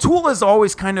 Yes. Well, Tool is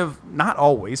always kind of, not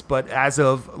always, but as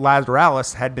of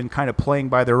Lateralis, had been kind of playing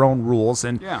by their own rules.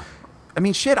 And Yeah. I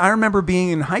mean, shit, I remember being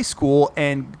in high school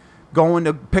and going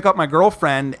to pick up my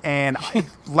girlfriend, and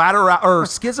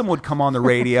Schism would come on the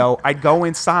radio. I'd go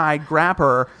inside, grab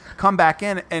her, come back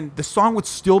in, and the song would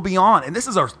still be on. And this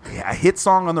is a hit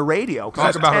song on the radio Talk because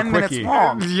it's about a 10 minutes quickie.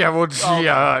 long. Yeah, well,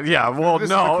 well, This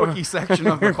no. is the quickie section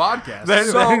of the podcast.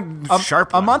 So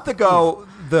Sharp a one. month ago,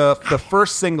 the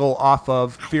first single off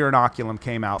of Fear Inoculum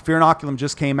came out. Fear Inoculum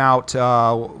just came out.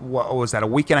 What was that? A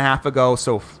week and a half ago.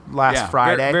 So last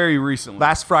Friday. Very recently.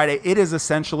 Last Friday. It is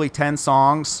essentially 10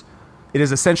 songs. It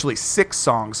is essentially 6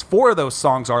 songs. 4 of those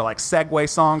songs are like segue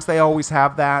songs. They always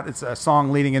have that. It's a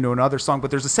song leading into another song.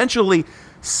 But there's essentially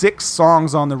 6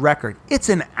 songs on the record. It's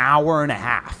an hour and a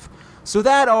half. So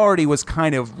that already was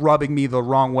kind of rubbing me the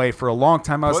wrong way for a long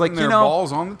time. I was Putting like, their you know,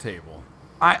 balls on the table.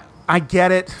 I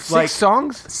get it. 6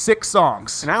 songs? 6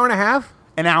 songs. An hour and a half?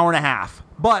 An hour and a half.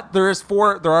 But there are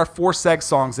 4 seg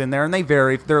songs in there, and they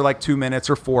vary. They're like 2 minutes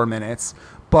or 4 minutes.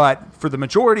 But for the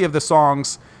majority of the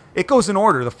songs, it goes in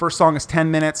order. The first song is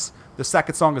 10 minutes. The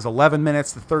second song is 11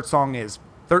 minutes. The third song is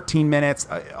 13 minutes,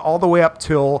 all the way up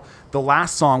till the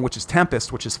last song, which is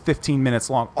Tempest, which is 15 minutes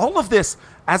long. All of this,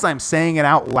 as I'm saying it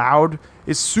out loud,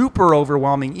 is super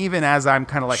overwhelming, even as I'm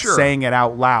kind of like saying it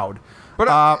out loud.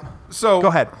 But so go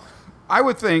ahead. I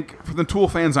would think, for the Tool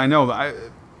fans I know, that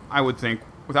I would think,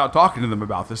 without talking to them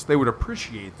about this, they would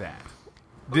appreciate that.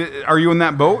 Are you in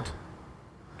that boat?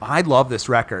 I love this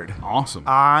record. Awesome.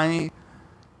 I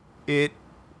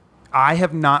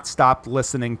have not stopped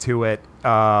listening to it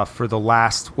for the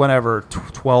last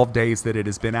 12 days that it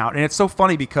has been out, and it's so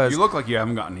funny because you look like you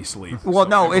haven't gotten any sleep. well, so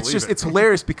no, I it's believe just it. it's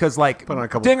hilarious because like Put on a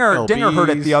couple Dinger heard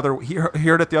it LBs. he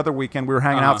heard it the other weekend. We were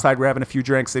hanging outside, we were having a few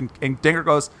drinks, and Dinger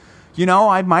goes, you know,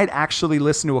 I might actually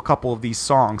listen to a couple of these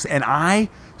songs, and I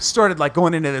started like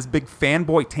going into this big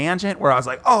fanboy tangent where I was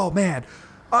like, oh man.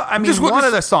 I mean, one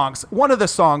of the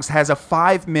songs has a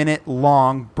 5-minute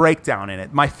long breakdown in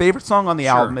it. My favorite song on the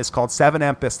album is called Seven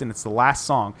Empest, and it's the last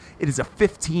song. It is a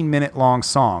 15-minute long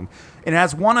song, and it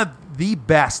has one of the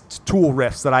best Tool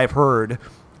riffs that I've heard.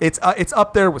 It's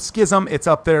up there with Schism. It's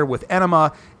up there with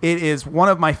Enema. It is one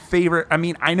of my favorite. I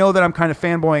mean, I know that I'm kind of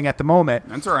fanboying at the moment.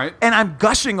 That's all right. And I'm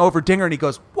gushing over Dinger, and he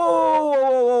goes, whoa, whoa,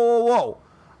 whoa, whoa, whoa, whoa.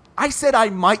 I said I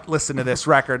might listen to this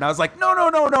record, and I was like,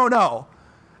 no.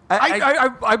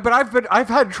 I've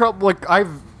had trouble.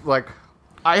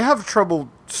 I have trouble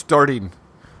starting.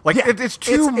 Like Yeah, it's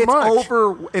too much.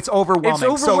 It's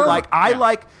overwhelming. It's So like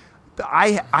overwhelming.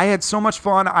 I had so much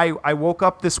fun. I woke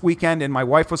up this weekend and my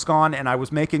wife was gone and I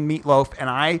was making meatloaf and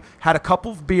I had a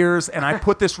couple of beers and I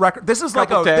put this record. This is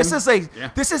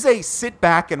this is a sit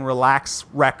back and relax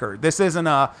record. This isn't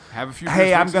Have a few hey,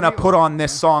 beers, I'm make gonna some put meatloaf. on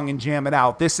this song and jam it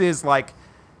out. This is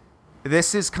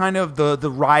kind of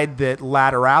the ride that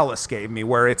Lateralis gave me,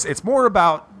 where it's more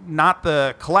about not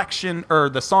the collection or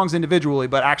the songs individually,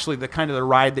 but actually the kind of the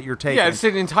ride that you're taking. Yeah, it's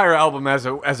an entire album as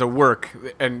a work,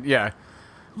 and yeah.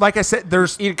 Like I said,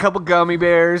 Eat a couple gummy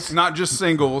bears. Not just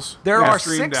singles. there are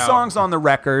streamed 6 out. songs on the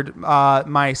record.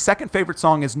 My second favorite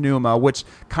song is Pneuma, which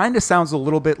kind of sounds a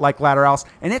little bit like Lateralis,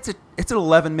 and it's an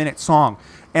 11-minute song,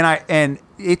 and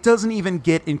it doesn't even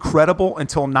get incredible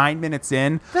until 9 minutes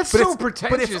in. That's but so it's,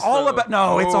 pretentious, But it's all though.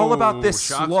 about it's all about this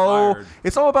shots slow. fired.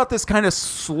 It's all about this kind of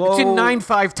slow. It's in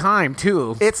 9/5 time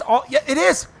too. It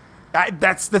is.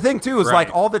 That's the thing too. Is Right.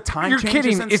 like all the time. You're changes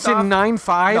kidding? and It's stuff. in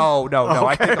 9/5. No.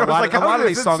 I think a lot of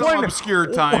these songs. Some obscure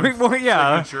time. Well,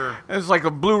 yeah, signature. it's like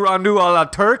a Blue Rondeau a la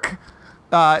Turk.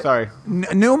 Sorry.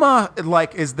 Pneuma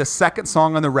is the second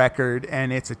song on the record,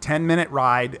 and it's a 10-minute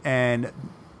ride, and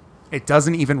it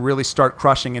doesn't even really start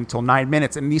crushing until 9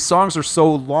 minutes. And these songs are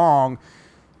so long,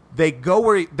 they go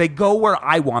where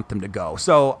I want them to go.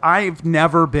 So I've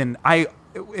never been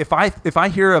if I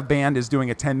hear a band is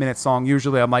doing a 10-minute song,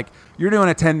 usually I'm like, you're doing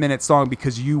a 10-minute song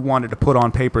because you wanted to put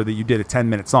on paper that you did a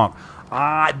 10-minute song.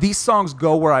 These songs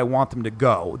go where I want them to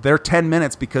go. They're 10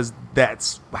 minutes because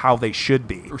that's how they should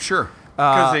be. Sure.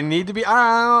 Because they need to be.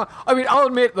 I mean, I'll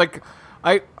admit,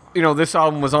 this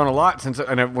album was on a lot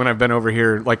when I've been over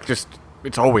here.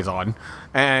 It's always on,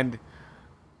 and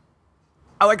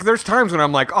there's times when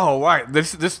I'm like, oh, right,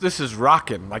 this is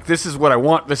rocking. Like, this is what I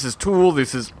want. This is Tool.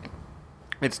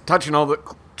 It's checking all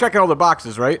the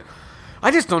boxes, right? I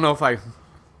just don't know if I've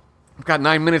got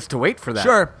 9 minutes to wait for that.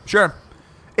 Sure.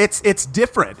 It's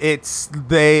different. It's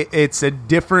a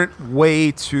different way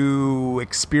to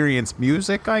experience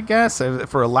music, I guess,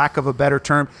 for a lack of a better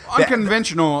term.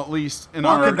 Unconventional, at least. In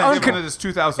unconventional, it is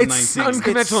 2019.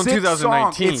 Unconventional in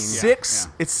 2019.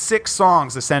 It's 6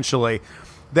 songs, essentially.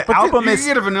 The But album you is... can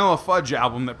get a Vanilla Fudge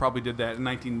album that probably did that in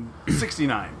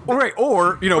 1969. Right,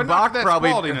 or But not Bach that's probably,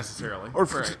 quality necessarily. or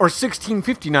Right.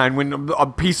 1659 when a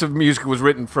piece of music was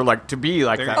written for to be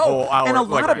like that whole hour. and a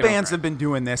lot of bands have been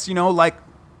doing this.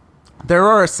 There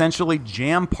are essentially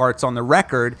jam parts on the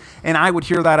record, and I would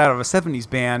hear that out of a 70s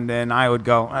band, and I would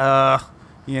go,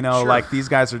 Sure. these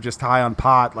guys are just high on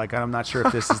pot. Like, I'm not sure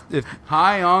if this is...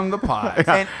 High on the pot.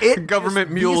 And Government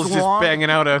these mules just long- banging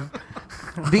out a.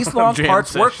 These long jam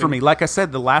parts work for session. me. Like I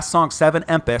said, the last song, 7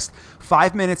 Empest,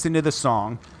 5 minutes into the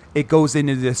song, it goes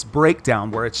into this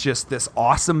breakdown where it's just this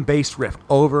awesome bass riff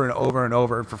over and over and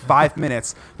over. And for 5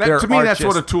 minutes, To me, that's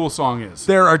what a Tool song is.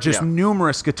 there are just Yeah.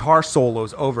 numerous guitar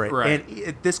solos over it. Right.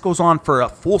 And this goes on for a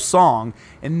full song,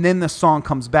 and then the song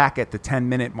comes back at the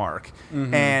 10-minute mark.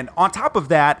 Mm-hmm. And on top of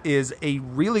that is a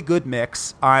really good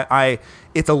mix.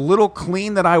 It's a little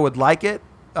clean that I would like it,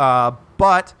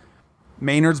 but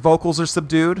Maynard's vocals are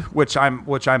subdued, which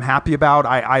I'm happy about.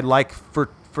 I like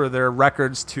for their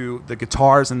records to the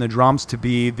guitars and the drums to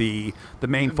be the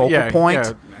main focal point.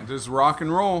 Yeah. That is rock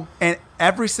and roll. And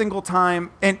every single time,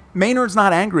 and Maynard's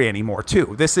not angry anymore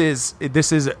too. This is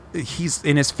he's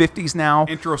in his 50s now.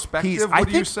 Introspective, I would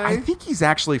you think- say? I think he's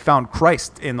actually found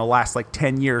Christ in the last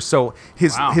 10 years. So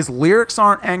Wow. his lyrics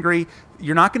aren't angry.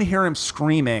 You're not going to hear him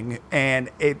screaming, and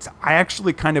I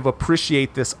actually kind of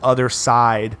appreciate this other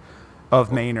side of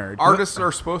Maynard. Artists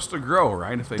are supposed to grow,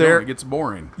 right? If they They're- don't, it gets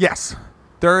boring. Yes.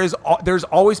 There's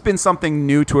always been something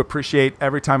new to appreciate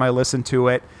every time I listen to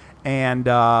it, and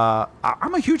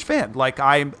I'm a huge fan.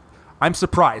 I'm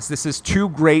surprised. This is 2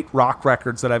 great rock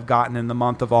records that I've gotten in the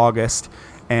month of August,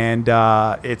 and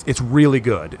it's really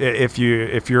good if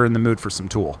you're in the mood for some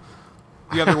Tool.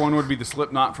 The other one would be the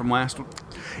Slipknot from last week.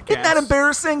 Isn't that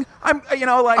embarrassing? I'm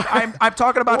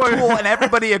talking about Tool and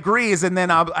everybody agrees, and then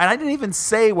I didn't even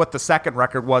say what the second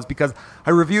record was because I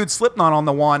reviewed Slipknot on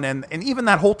the one, and even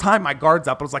that whole time my guard's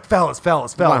up. I was like, fellas,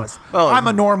 I'm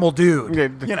a normal dude.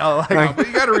 No, but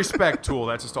you got to respect Tool.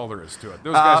 That's just all there is to it.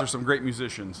 Those guys are some great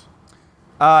musicians.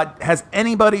 Has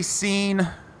anybody seen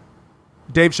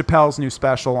Dave Chappelle's new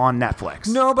special on Netflix?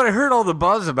 No, but I heard all the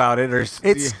buzz about it.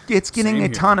 It's getting Same a here.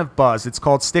 ton of buzz. It's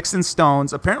called Sticks and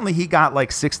Stones. Apparently, he got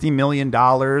 $60 million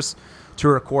to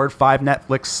record 5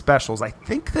 Netflix specials. I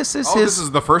think this is his. This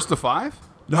is the first of 5?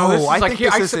 No, this is I like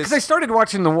think this is because I started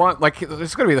watching the one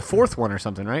it's going to be the 4th one or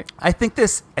something, right? I think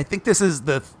this is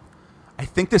the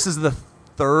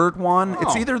third one.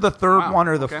 It's Oh. either the third Wow. one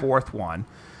or the Okay. 4th one.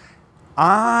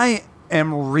 I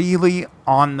am really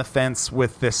on the fence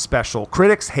with this special.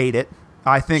 Critics hate it.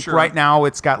 I think Sure. right now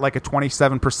it's got like a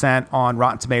 27% on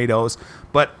Rotten Tomatoes,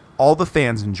 but all the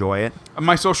fans enjoy it.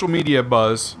 My social media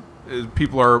buzz,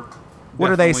 people are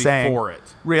What are they definitely saying? for it.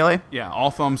 Really? Yeah,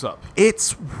 all thumbs up.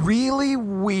 It's really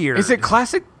weird. Is it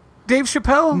classic Dave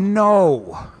Chappelle?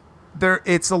 No.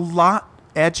 It's a lot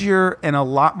edgier and a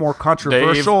lot more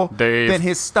controversial Dave. than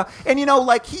his stuff. And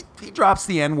like he drops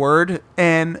the N-word,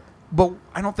 but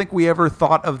I don't think we ever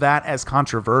thought of that as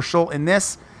controversial. In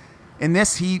this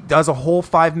he does a whole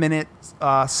 5-minute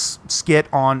skit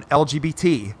on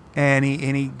LGBT, and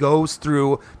he goes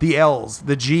through the L's,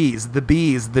 the G's, the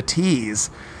B's, the T's,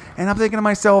 and I'm thinking to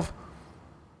myself,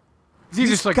 Is he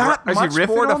just like got is he much more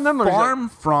riffing to on them? Or is farm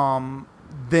from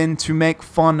than to make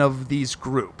fun of these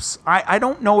groups. I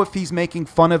don't know if he's making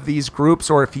fun of these groups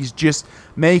or if he's just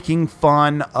making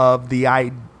fun of the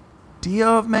idea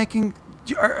of making.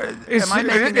 Am I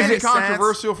making Is any it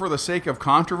controversial for the sake of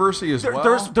controversy as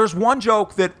well? There's one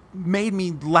joke that made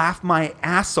me laugh my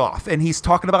ass off, and he's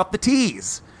talking about the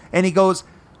T's, and he goes,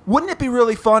 "Wouldn't it be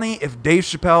really funny if Dave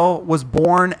Chappelle was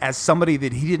born as somebody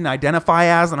that he didn't identify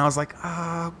as?" And I was like,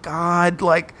 "Oh God,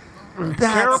 like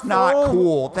that's not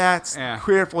cool. That's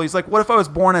fearful." He's like, "What if I was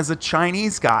born as a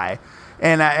Chinese guy?"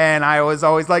 And I was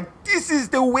always like, "This is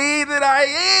the way that I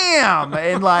am,"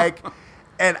 and like.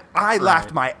 And I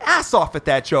laughed my ass off at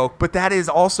that joke, but that is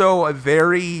also a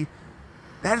very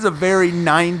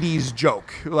 90s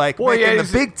joke, like making the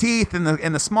big teeth and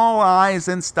the small eyes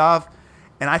and stuff.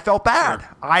 And I felt bad. Sure.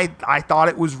 I thought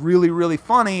it was really, really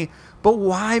funny, but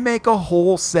why make a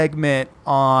whole segment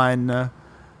on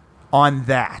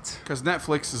that? Because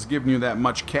Netflix is giving you that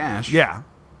much cash. Yeah.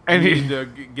 And you need to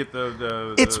get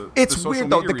it's weird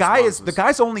though. The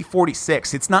guy's only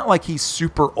 46. It's not like he's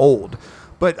super old.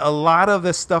 But a lot of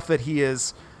the stuff that he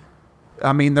is,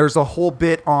 I mean, there's a whole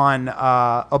bit on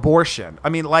abortion. I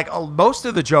mean, like most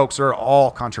of the jokes are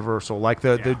all controversial. Like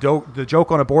the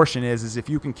joke on abortion is if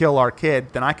you can kill our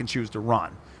kid, then I can choose to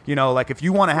run. Like if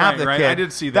you want to have the kid, I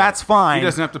did see that. That's fine. He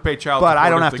doesn't have to pay child support. But I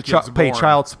don't have to pay born.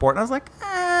 child support. And I was like,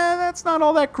 that's not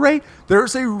all that great.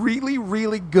 There's a really,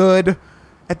 really good,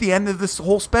 at the end of this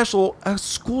whole special, a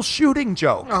school shooting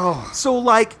joke. Oh. So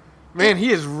like, man,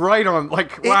 he is right on.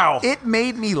 Like, wow. It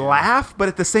made me laugh, but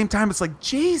at the same time, it's like,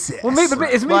 Jesus. Well, maybe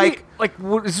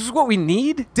is this what we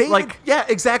need? David, yeah,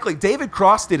 exactly. David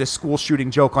Cross did a school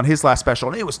shooting joke on his last special,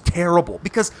 and it was terrible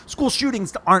because school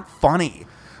shootings aren't funny.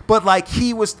 But like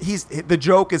the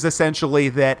joke is essentially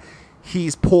that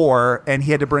he's poor and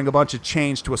he had to bring a bunch of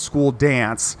change to a school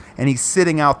dance, and he's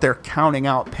sitting out there counting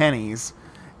out pennies.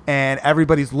 And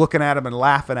everybody's looking at him and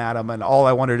laughing at him, and all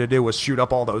I wanted to do was shoot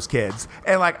up all those kids.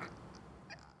 And like,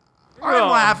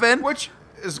 I'm laughing, which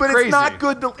is but crazy. It's not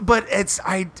good. But it's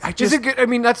I just. Is it good? I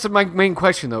mean, that's my main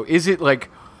question though. Is it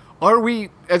like, are we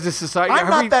as a society? I'm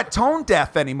not that tone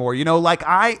deaf anymore. Like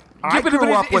I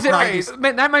grew up with 90s.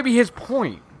 Man, that might be his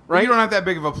point, right? You don't have that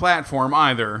big of a platform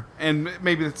either, and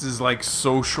maybe this is like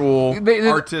social,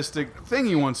 artistic thing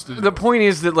he wants to do. The point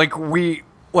is that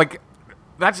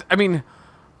that's. I mean.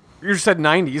 You said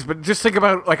 90s, but just think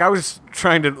about, like, I was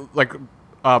trying to, like,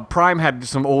 Prime had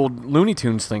some old Looney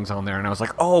Tunes things on there, and I was like,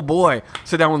 oh, boy.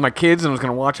 Sit down with my kids, and I was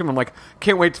going to watch them. I'm like,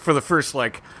 can't wait for the first,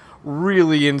 like,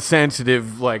 really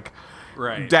insensitive, like,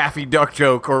 Daffy Duck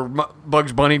joke or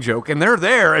Bugs Bunny joke. And they're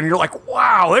there, and you're like,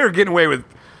 wow, they're getting away with...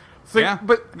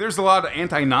 But there's a lot of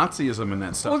anti-Nazism in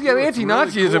that stuff. Well, yeah,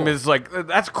 anti-Nazism really cool. Is, like,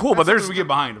 that's cool, but there's... we get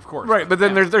behind, of course. Right, but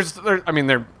then there's I mean,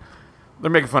 they're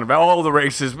making fun of all the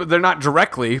races, but they're not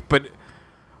directly. But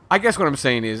I guess what I'm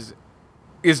saying is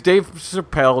Dave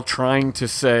Chappelle trying to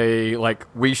say, like,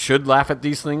 we should laugh at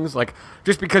these things? Like,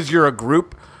 just because you're a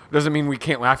group doesn't mean we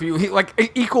can't laugh at you.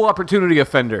 Like, equal opportunity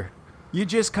offender. You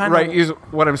just kind of... Right, is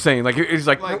what I'm saying. Like, it's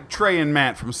like Trey and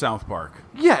Matt from South Park.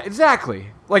 Yeah, exactly.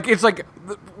 Like, it's like,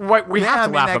 we have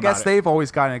to laugh about it. I guess they've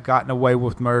always kind of gotten away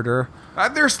with murder.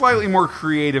 They're slightly more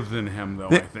creative than him, though,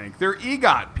 I think. They're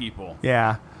EGOT people.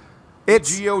 Yeah.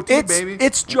 It's baby.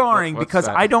 It's jarring because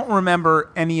I don't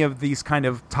remember any of these kind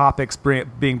of topics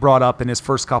being brought up in his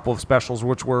first couple of specials,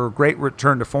 which were a great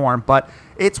return to form. But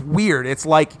it's weird. It's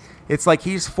like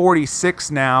he's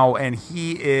 46 now, and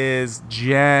he is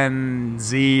Gen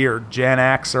Z or Gen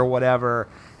X or whatever,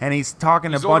 and he's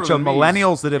talking to a bunch of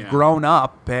millennials that have grown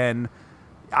up. And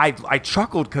I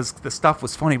chuckled because the stuff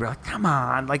was funny. But like, come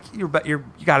on, like you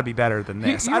got to be better than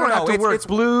this. I don't know. It's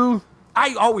blue.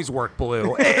 I always work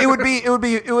blue. It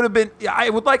would have been. I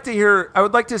would like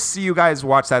to see you guys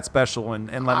watch that special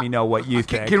and let me know what you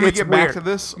think. Can we get back to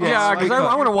this? Yeah, because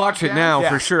I want to watch it now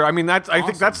for sure. I mean, I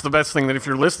think that's the best thing. That if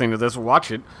you're listening to this,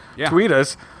 watch it. Yeah. Tweet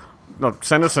us. No,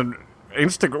 send us an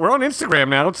Instagram. We're on Instagram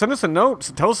now. Send us a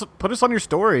note. Put us on your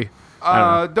story.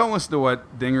 Don't listen to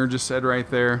what Dinger just said right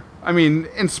there. I mean,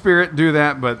 in spirit, do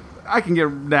that, but I can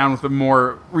get down with the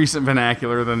more recent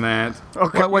vernacular than that.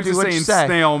 Okay, What You're did just you saying say?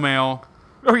 snail mail.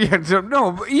 Oh yeah,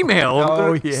 no email.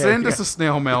 Oh, yeah. Send us a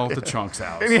snail mail to Chunk's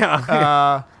house.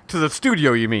 Yeah. To the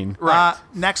studio, you mean? Right.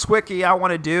 Next quickie I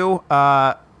want to do.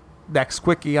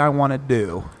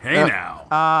 Hey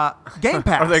now. Game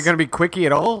Pass. Are they going to be quickie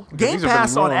at all? 'Cause Game these have been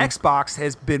Pass on long. Xbox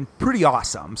has been pretty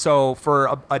awesome. So for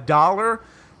a $1,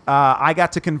 I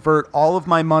got to convert all of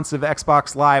my months of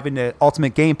Xbox Live into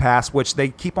Ultimate Game Pass, which they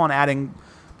keep on adding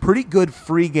pretty good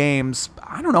free games.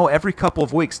 I don't know, every couple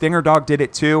of weeks. Dinger Dog did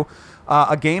it too.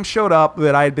 A game showed up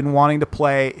that I had been wanting to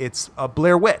play. It's a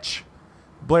Blair Witch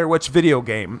video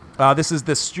game. This is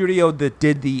the studio that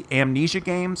did the Amnesia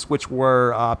games, which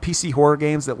were PC horror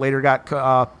games that later got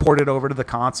ported over to the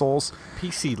consoles.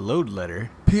 PC load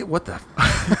letter. What the?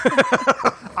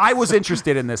 I was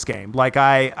interested in this game. Like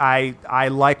I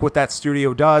like what that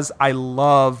studio does. I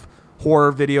love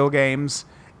horror video games,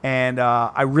 and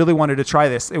I really wanted to try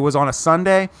this. It was on a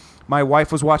Sunday. My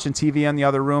wife was watching TV in the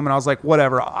other room, and I was like,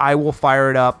 whatever, I will fire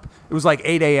it up. It was like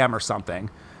 8 a.m. or something.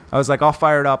 I was like, I'll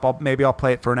fire it up. Maybe I'll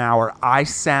play it for an hour. I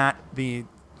sat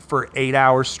for 8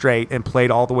 hours straight and played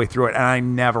all the way through it, and I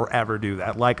never, ever do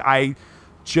that. Like, I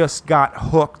just got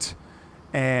hooked,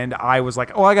 and I was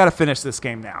like, oh, I got to finish this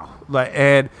game now.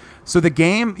 And so the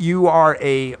game, you are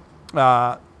a...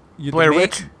 Blair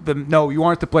Witch? No, you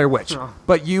aren't the Blair Witch. Oh.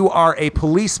 But you are a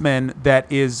policeman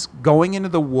that is going into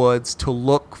the woods to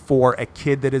look for a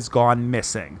kid that has gone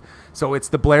missing. So it's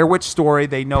the Blair Witch story.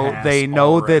 They know Pass that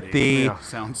already. the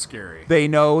Sounds scary. they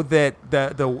know that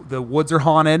the woods are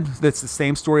haunted. That's the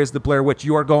same story as the Blair Witch.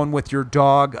 You are going with your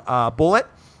dog Bullet.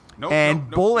 Nope, And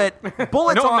nope,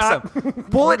 Bullet's No, I'm awesome.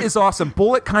 Bullet is awesome.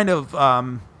 Bullet kind of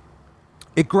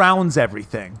it grounds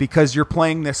everything because you're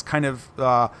playing this kind of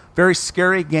very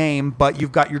scary game, but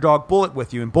you've got your dog Bullet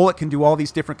with you, and Bullet can do all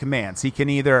these different commands. He can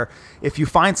either, if you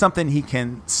find something, he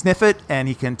can sniff it and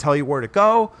he can tell you where to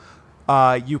go.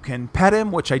 You can pet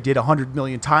him, which I did 100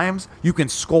 million times. You can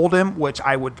scold him, which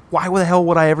why the hell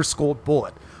would I ever scold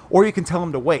Bullet? Or you can tell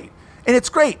him to wait. And it's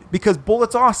great because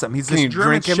Bullet's awesome. He's this you German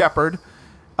drink him? shepherd.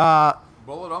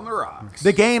 Bullet on the rocks.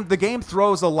 The game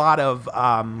throws a lot of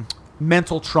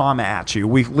mental trauma at you.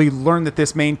 We learned that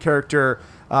this main character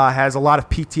has a lot of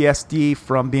PTSD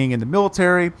from being in the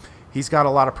military. He's got a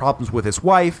lot of problems with his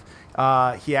wife.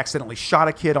 He accidentally shot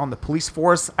a kid on the police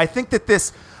force. I think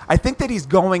that he's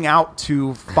going out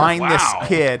to find this Wow.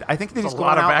 kid. I think that he's a going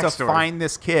lot of out to backstory. find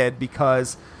this kid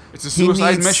because It's a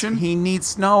suicide mission? He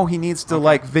needs to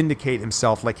like vindicate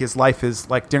himself. Like his life is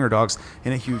like Dinger Dog's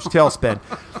in a huge tailspin.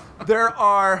 There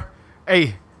are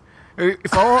Hey,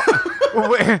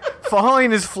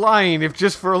 falling is flying, if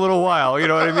just for a little while. You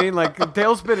know what I mean? Like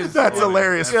tailspin is. That's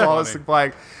hilarious. That's Falling funny.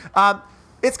 flag.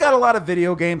 It's got a lot of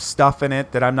video game stuff in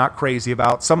it that I'm not crazy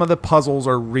about. Some of the puzzles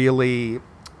are really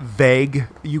vague.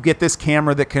 You get this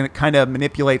camera that kind of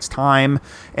manipulates time,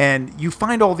 and you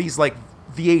find all these like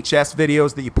VHS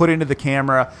videos that you put into the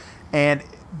camera, and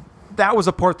that was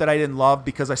a part that I didn't love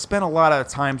because I spent a lot of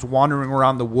times wandering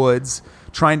around the woods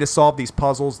trying to solve these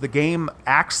puzzles. The game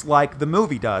acts like the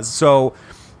movie does, so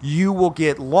you will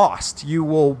get lost. You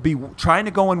will be trying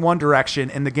to go in one direction,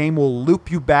 and the game will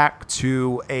loop you back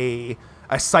to a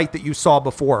site that you saw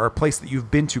before or a place that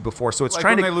you've been to before. So it's Like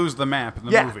trying when to they lose the map in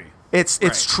the movie. It's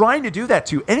Right. trying to do that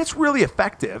too, and it's really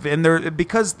effective. And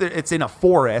because it's in a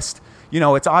forest,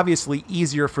 it's obviously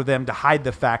easier for them to hide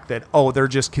the fact that they're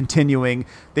just continuing.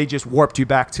 They just warped you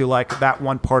back to like that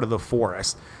one part of the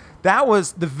forest. That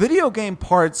was the video game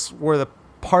parts were the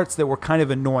parts that were kind of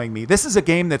annoying me. This is a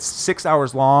game that's 6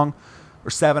 hours long or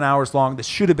 7 hours long. This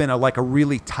should have been a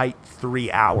really tight 3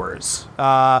 hours.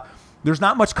 There's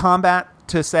not much combat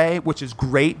to say, which is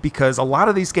great because a lot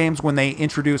of these games, when they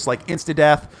introduce like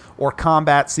insta-death or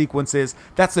combat sequences,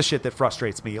 that's the shit that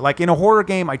frustrates me. Like in a horror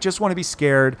game, I just want to be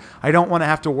scared. I don't want to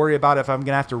have to worry about if I'm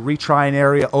going to have to retry an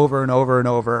area over and over and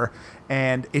over.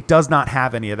 And it does not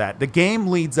have any of that. The game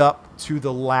leads up to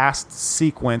the last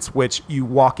sequence, which you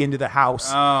walk into the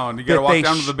house. Oh, and you got to that walk they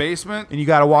down to the basement? And you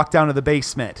got to walk down to the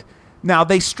basement. Now,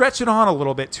 they stretch it on a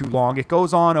little bit too long. It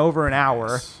goes on over an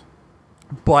hour.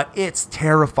 But it's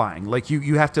terrifying. Like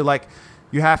you have to look.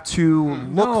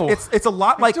 No. It's a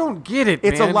lot like I don't get it.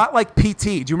 It's man. a lot like PT. Do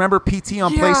you remember PT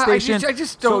on Yeah, PlayStation? I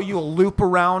just So don't- you'll loop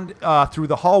around through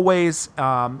the hallways.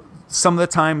 Some of the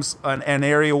times an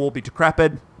area will be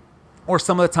decrepit, or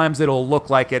some of the times it'll look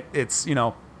like it's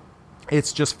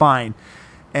just fine.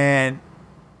 And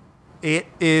it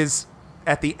is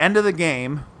at the end of the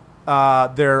game.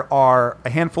 There are a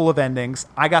handful of endings.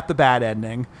 I got the bad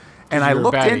ending. And I you're a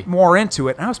looked baddie. more into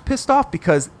it, and I was pissed off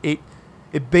because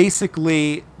it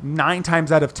basically 9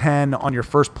 times out of 10 on your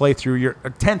first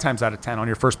playthrough, 10 times out of 10 on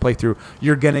your first playthrough,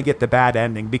 you're going to get the bad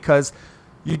ending because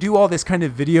you do all this kind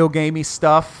of video gamey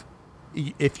stuff.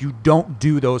 If you don't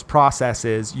do those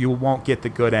processes, you won't get the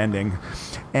good ending.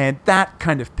 And that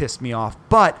kind of pissed me off.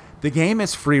 But the game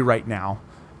is free right now.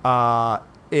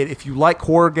 If you like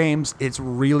horror games, it's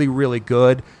really, really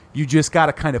good. You just got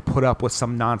to kind of put up with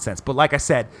some nonsense. But like I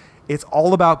said, it's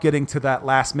all about getting to that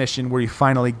last mission where you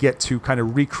finally get to kind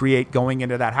of recreate going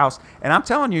into that house. And I'm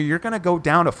telling you, you're going to go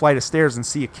down a flight of stairs and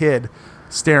see a kid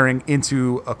staring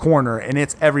into a corner, and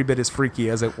it's every bit as freaky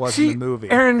as it was in the movie.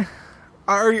 Aaron,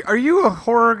 are you a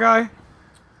horror guy?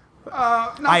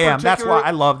 I am. That's why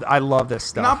I love this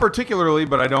stuff. Not particularly,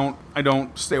 but I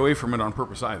don't stay away from it on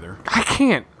purpose either. I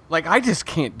can't. Like, I just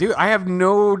can't do it. I have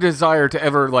no desire to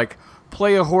ever, like,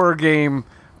 play a horror game,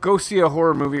 go see a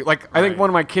horror movie. Like, I think one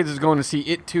of my kids is going to see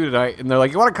It 2 tonight, and they're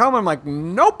like, "You want to come?" I'm like,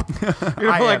 "Nope." You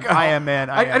know, I am, man.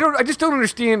 I just don't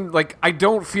understand. Like, I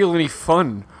don't feel any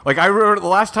fun. Like, I remember the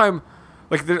last time.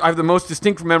 Like, I have the most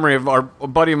distinct memory of a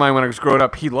buddy of mine when I was growing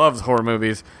up. He loves horror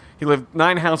movies. He lived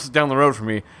 9 houses down the road from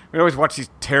me. We always watch these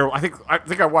terrible. I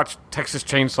think I watched Texas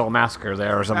Chainsaw Massacre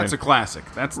there or something. That's a classic.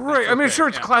 That's right. I mean, sure,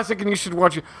 it's classic, and you should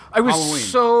watch it. I was Halloween.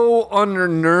 so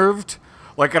unnerved.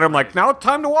 Like, and I'm like, now it's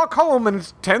time to walk home, and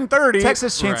it's 10:30.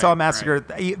 Texas Chainsaw Massacre,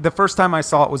 the first time I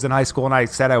saw it was in high school, and I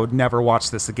said I would never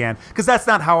watch this again, because that's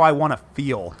not how I want to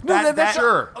feel.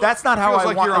 That's not how feels I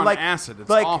like want. you're on acid. It's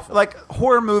like, awful. Like,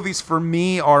 horror movies for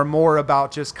me are more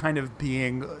about just kind of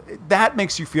being, that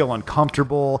makes you feel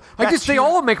uncomfortable. They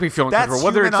all make me feel uncomfortable.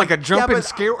 Whether it's like a jump and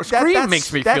scare or scream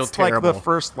makes me feel terrible. That's like the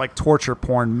first like torture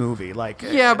porn movie. Like,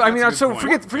 yeah, but I mean, that's a so good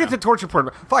point. forget the torture porn.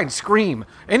 Fine, Scream,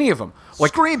 any of them.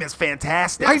 Like, Scream is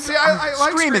fantastic. I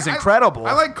like Scream is incredible.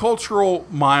 I like cultural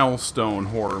milestone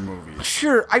horror movies.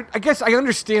 sure, I guess I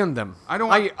understand them. I don't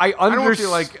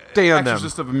feel like them.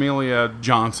 Exorcist of Amelia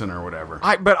Johnson or whatever.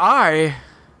 At that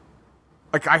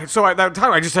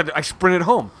time I sprinted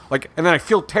home, like, and then I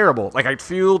feel terrible. Like, I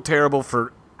feel terrible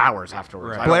for hours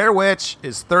afterwards. Right. Blair Witch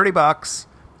is $30,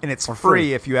 and it's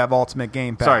free if you have Ultimate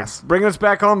Game Pass. Sorry, bring us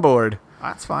back on board.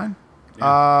 That's fine.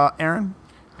 Aaron,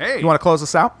 Hey, you want to close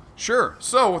us out? Sure.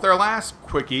 So with our last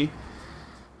quickie,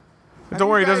 Don't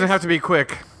worry, it doesn't have to be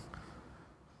quick.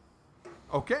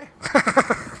 okay.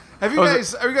 Are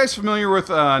you guys familiar with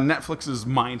Netflix's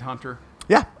Mindhunter?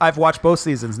 Yeah, I've watched both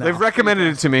seasons now. They've recommended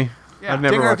it to me. Yeah. I've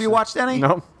never Dinger, watched have you it. watched any?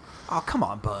 No. Oh, come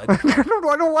on, bud. I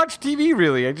don't watch TV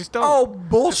really. I just don't. Oh, It's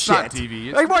bullshit. not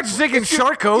TV. I watch Zig and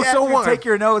Sharko. Yeah, So if you what? take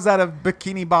your nose out of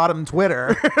Bikini Bottom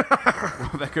Twitter.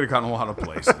 That could have gone a lot of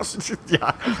places.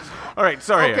 Yeah. All right.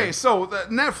 Sorry. Okay, so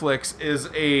Netflix is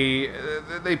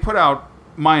they put out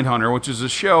Mindhunter, which is a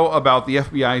show about the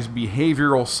FBI's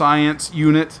behavioral science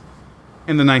unit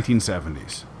in the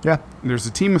 1970s. Yeah. There's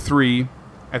a team of 3.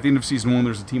 At the end of season 1,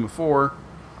 there's a team of 4.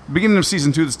 Beginning of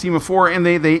season 2, there's a team of 4, and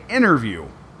they interview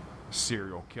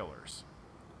serial killers.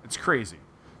 It's crazy.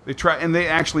 They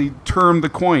actually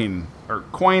coin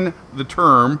the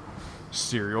term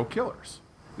serial killers.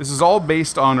 This is all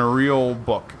based on a real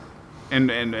book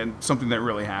and something that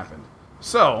really happened.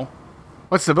 So,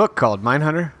 What's the book called?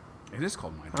 Mindhunter? it is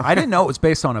called Mindhunter. I didn't know it was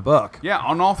based on a book. Yeah,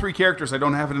 on all 3 characters. I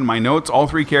don't have it in my notes. All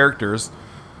 3 characters,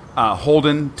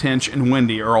 Holden, Tinch, and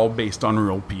Wendy, are all based on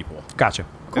real people. Gotcha.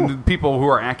 And the people who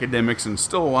are academics and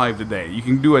still alive today. You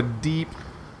can do a deep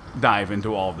dive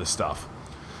into all of this stuff.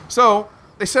 So,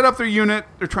 they set up their unit.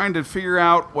 They're trying to figure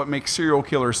out what makes serial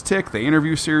killers tick. They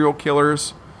interview serial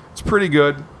killers. It's pretty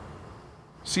good.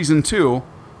 Season 2,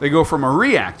 they go from a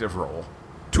reactive role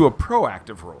to a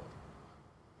proactive role.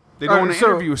 They don't want to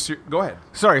interview... Go ahead.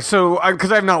 Sorry. So,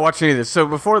 because I have not watched any of this. So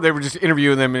before they were just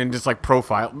interviewing them and just like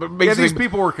profile. But Yeah, these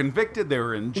people were convicted. They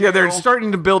were in jail. Yeah, they're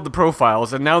starting to build the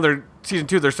profiles, and now season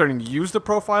 2. They're starting to use the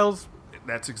profiles.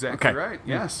 That's exactly Okay. right.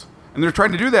 Yes. And they're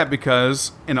trying to do that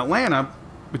because in Atlanta,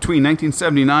 between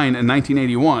 1979 and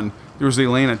 1981, there was the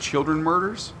Atlanta children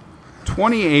murders.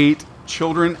 28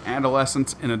 children,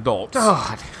 adolescents, and adults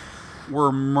God,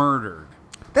 were murdered.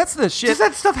 That's the shit. does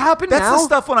that stuff happen That's now? the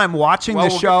stuff when I'm watching Well, the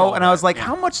we'll get to show, all and I was that, like, yeah.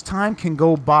 how much time can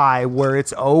go by where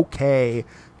it's okay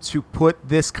to put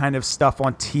this kind of stuff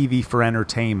on TV for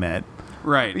entertainment?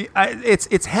 Right.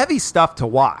 It's heavy stuff to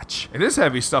watch. It is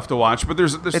heavy stuff to watch, but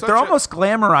there's such They're almost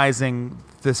glamorizing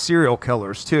the serial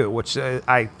killers too, which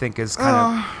I think is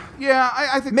kind of... Yeah,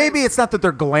 I think Maybe it's not that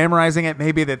they're glamorizing it.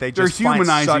 Maybe that they just find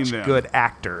humanizing such them. good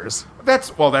actors.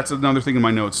 that's another thing in my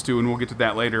notes too, and we'll get to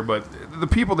that later. But the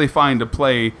people they find to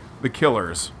play the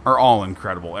killers are all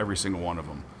incredible, every single one of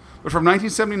them. But from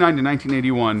 1979 to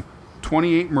 1981,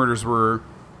 28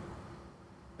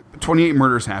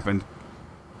 murders happened.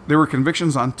 There were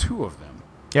convictions on 2 of them.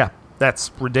 Yeah,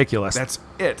 that's ridiculous. That's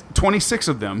it. 26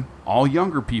 of them, all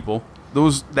younger people,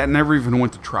 those that never even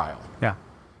went to trial. yeah.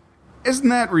 Isn't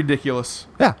that ridiculous?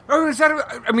 Yeah. Oh, is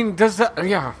that? I mean, does that?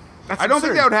 Yeah. That's I don't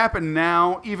think absurd. that would happen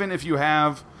now, even if you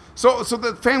have... So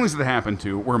the families that happened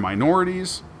to were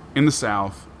minorities in the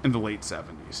South in the late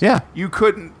 70s. Yeah. You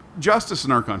couldn't... Justice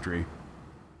in our country,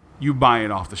 you buy it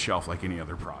off the shelf like any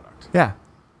other product. Yeah.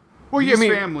 Well, These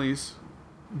families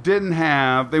didn't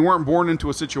have... They weren't born into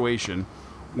a situation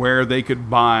where they could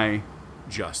buy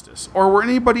justice. Or where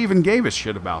anybody even gave a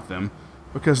shit about them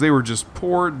because they were just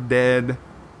poor, dead,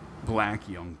 black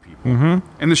young people. Mm-hmm.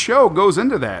 And the show goes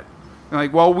into that.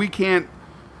 Like, well, we can't...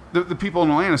 The people in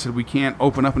Atlanta said we can't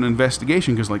open up an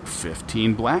investigation because like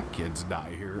 15 black kids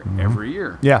die here every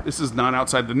year. Yeah. This is not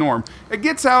outside the norm. It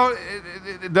gets out...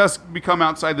 It does become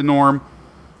outside the norm.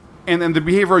 And then the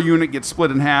behavioral unit gets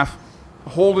split in half.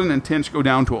 Holden and Tinch go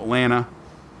down to Atlanta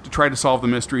to try to solve the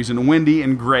mysteries. And Wendy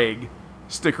and Greg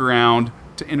stick around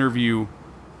to interview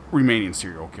remaining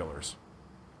serial killers.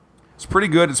 It's pretty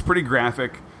good. It's pretty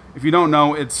graphic. If you don't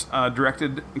know, it's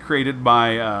directed and created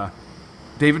by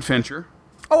David Fincher.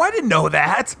 Oh, I didn't know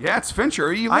that. Yeah, it's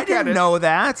Fincher. You look I at didn't it, know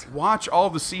that. watch all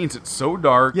the scenes. It's so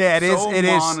dark. Yeah, it is. so It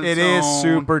is. It is monotone.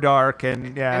 super dark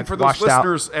and yeah. And for those washed out.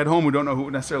 listeners at home who don't know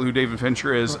necessarily who David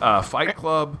Fincher is, Fight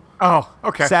Club, Oh,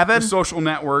 okay. 7. The Social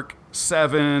Network,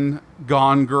 Seven,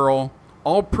 Gone Girl,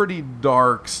 all pretty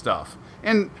dark stuff.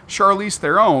 And Charlize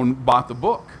Theron bought the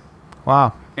book,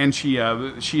 Wow. and she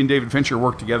and David Fincher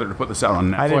worked together to put this out on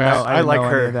Netflix. I didn't Boy, know. I didn't like know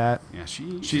any her. of that. Yeah,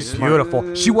 She's is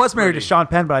beautiful. She was married to pretty. Sean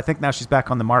Penn, but I think now she's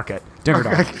back on the market. Dinger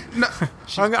dog. No,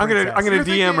 I'm gonna You're DM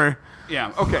thinking- her.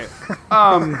 Yeah. Okay.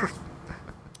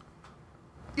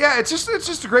 Yeah, it's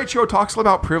just a great show. It talks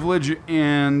about privilege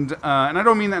and I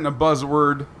don't mean that in a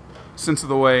buzzword sense of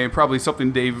the way. Probably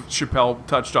something Dave Chappelle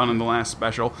touched on in the last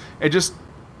special. That's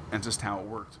just how it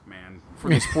worked, man. For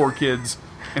these poor kids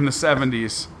in the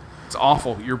 70s, it's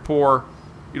awful. You're poor.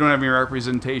 You don't have any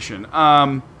representation.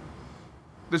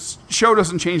 This show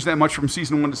doesn't change that much from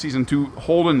season 1 to season 2.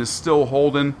 Holden is still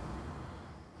Holden.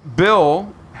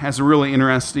 Bill has a really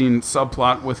interesting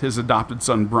subplot with his adopted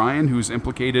son, Brian, who's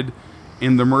implicated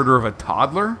in the murder of a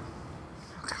toddler.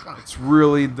 It's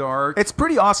really dark. It's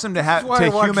pretty awesome to have why I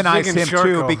to watch humanize Zig and him too,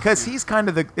 Sharko. because he's kind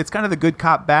of the good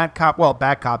cop, bad cop. Well,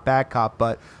 bad cop,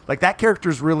 but like that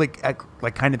character's really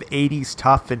like kind of 80s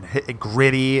tough and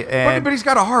gritty, and but he's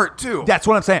got a heart, too. that's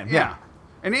what I'm saying. Yeah.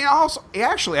 And he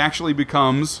actually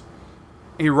becomes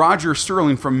a Roger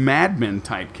Sterling from Mad Men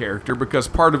type character because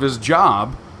part of his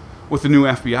job with the new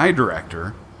FBI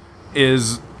director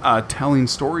is telling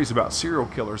stories about serial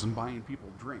killers and buying people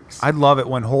drinks. I love it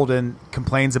when Holden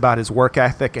complains about his work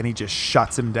ethic and he just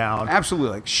shuts him down.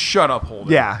 Absolutely. Like, shut up,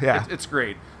 Holden. Yeah. It's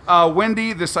great.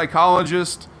 Wendy, the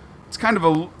psychologist, it's kind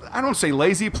of I don't say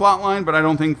lazy plot line, but I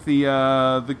don't think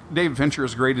the David Fincher,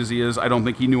 as great as he is, I don't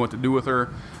think he knew what to do with her.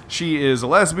 She is a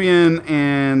lesbian,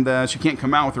 and she can't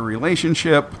come out with a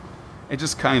relationship. It's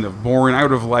just kind of boring. I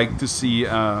would have liked to see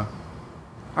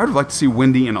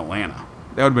Wendy in Atlanta.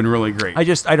 That would have been really great. I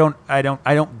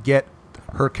don't get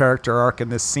her character arc in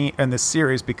this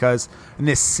series because in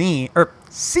this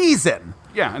season.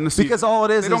 Yeah, in the season. Because all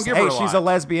it is They don't is, give her hey, a she's lot. a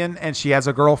lesbian and she has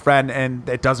a girlfriend and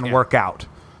it doesn't Yeah. work out.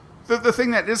 The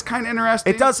thing that is kind of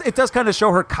interesting. It does kind of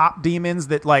show her cop demons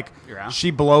that like Yeah.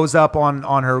 she blows up on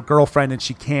her girlfriend and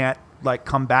she can't like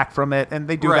come back from it, and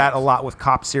they do Right. that a lot with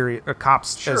cops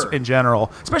Sure. in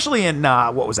general, especially in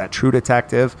what was that, True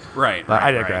Detective? Right, I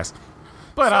right, digress.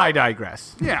 But I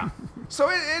digress. Yeah. So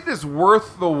it is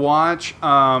worth the watch.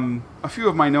 A few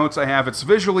of my notes I have. It's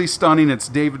visually stunning. It's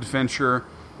David Fincher.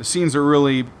 The scenes are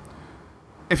really,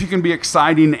 if you can be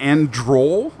exciting and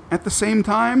droll at the same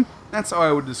time, that's how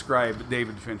I would describe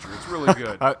David Fincher. It's really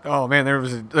good. Oh man, there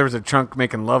was a chunk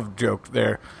making love joke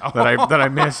there that I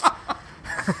missed.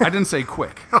 I didn't say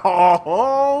quick.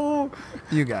 Oh,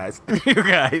 You guys. you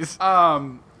guys.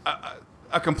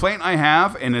 A complaint I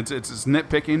have, and it's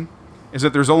nitpicking, is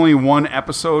that there's only one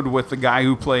episode with the guy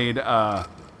who played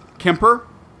Kemper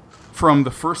from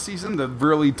the first season, the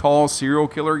really tall serial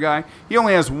killer guy. He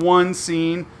only has one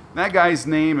scene. That guy's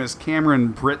name is Cameron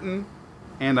Britton,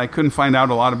 and I couldn't find out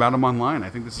a lot about him online. I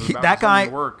think this is about that his only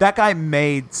guy work. that guy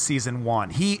made season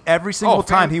 1. Every single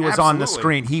time he was on the absolutely.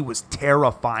 screen, he was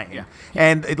terrifying. Yeah.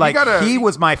 And he he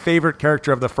was my favorite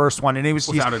character of the first one, and he was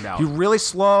Without a doubt. he really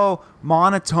slow,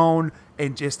 monotone,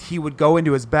 and just he would go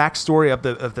into his backstory of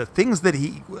the things that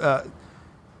he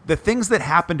the things that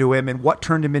happened to him and what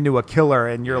turned him into a killer,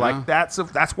 and you're Yeah. like,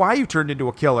 that's why you turned into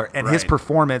a killer. And his Right.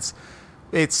 performance,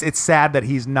 it's sad that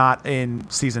he's not in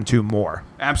season 2 more.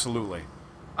 Absolutely.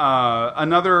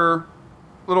 Another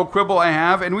little quibble I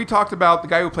have, and we talked about the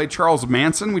guy who played Charles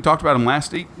Manson. We talked about him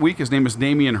last week. His name is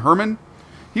Damian Herman.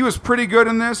 He was pretty good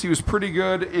in this. He was pretty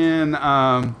good in...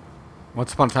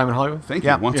 Once Upon a Time in Hollywood? Thank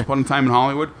you. Once Upon a Time in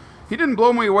Hollywood. He didn't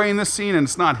blow me away in this scene, and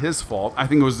it's not his fault. I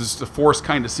think it was just a forced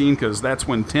kind of scene because that's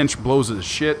when Tinch blows his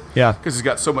shit. Yeah. Because he's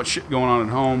got so much shit going on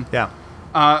at home. Yeah.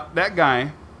 That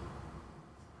guy,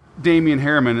 Damian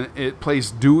Harriman, it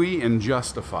plays Dewey in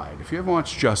Justified. If you haven't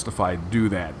watched Justified, do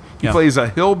that. He plays a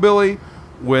hillbilly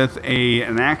with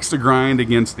an axe to grind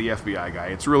against the FBI guy.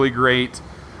 It's really great.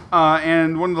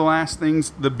 And one of the last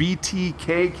things, the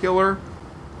BTK killer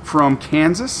from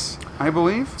Kansas, I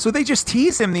believe. So they just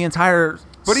tease him the entire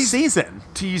season.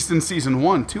 Teased in season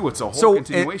 1 too. It's a whole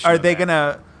continuation. Are they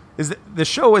gonna? The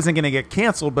show isn't gonna get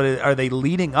canceled? But are they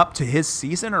leading up to his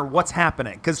season, or what's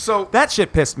happening? Because that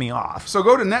shit pissed me off. So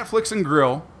go to Netflix and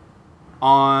Grill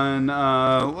on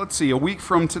let's see, a week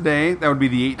from today. That would be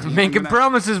the 18th. Making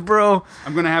promises, bro.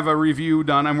 I'm gonna have a review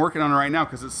done. I'm working on it right now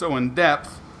because it's so in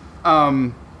depth.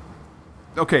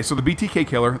 Okay, so the BTK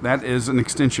killer, that is an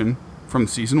extension from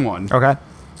season 1. Okay.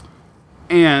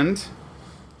 And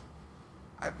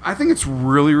I think it's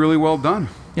really, really well done.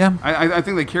 Yeah. I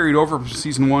think they carried over from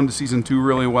season 1 to season 2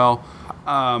 really well.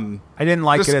 I didn't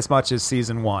like it as much as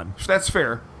season 1. That's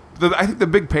fair. I think the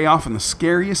big payoff and the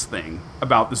scariest thing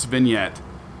about this vignette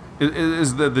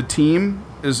is the team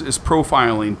is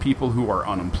profiling people who are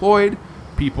unemployed,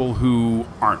 people who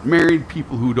aren't married,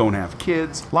 people who don't have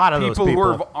kids. A lot of those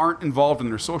people who aren't involved in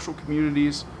their social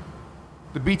communities.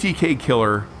 The BTK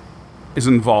killer is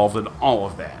involved in all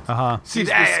of that. Uh-huh. See, it's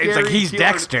like he's killer.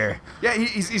 Dexter. Yeah,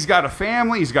 he's got a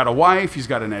family, he's got a wife, he's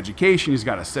got an education, he's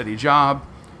got a steady job.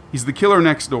 He's the killer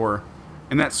next door,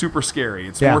 and that's super scary.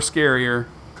 It's more scarier.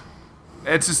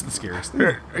 It's just the scariest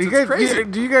thing. It's crazy.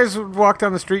 Do you guys walk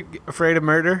down the street afraid of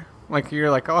murder? Like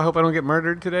you're like, oh, I hope I don't get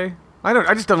murdered today.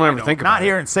 I just don't ever think about it. Not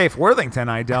here in Safe Worthington,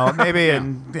 I don't. Maybe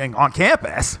on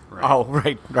campus. Right. Oh,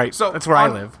 right. So that's where I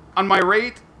live. On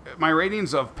my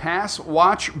ratings of pass,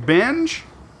 watch, binge,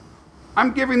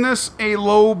 I'm giving this a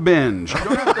low binge. You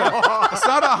don't have to, it's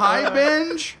not a high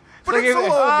binge, but it's a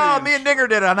low binge. Me and Nigger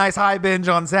did a nice high binge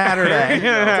on Saturday.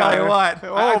 I'll tell you what.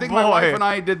 I think my wife and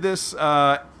I did this.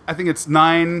 I think it's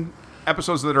 9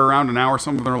 episodes that are around an hour.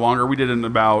 Some of them are longer. We did it in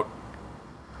about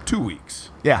 2 weeks.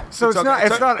 Yeah. So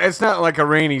it's not like a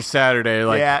rainy Saturday.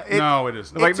 Like, no, it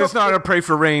is. Like it's not a pray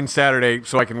for rain Saturday,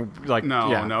 so I can like.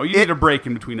 No. You need a break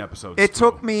in between episodes. It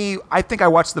took me. I think I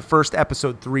watched the first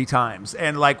episode 3 times,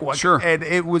 and and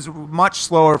it was much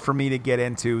slower for me to get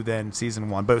into than season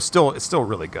 1, but it's still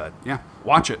really good. Yeah,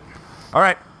 watch it. All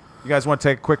right, you guys want to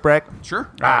take a quick break? Sure.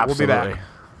 We'll be back.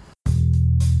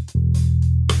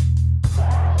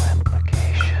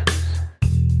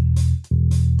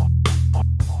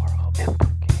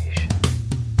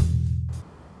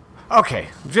 Okay,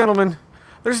 gentlemen,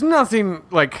 there's nothing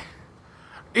like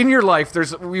in your life.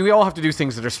 We all have to do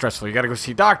things that are stressful. You got to go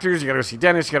see doctors. You got to go see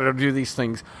dentists. You got to do these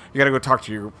things. You got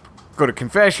to go to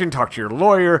confession, talk to your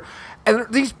lawyer. And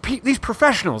these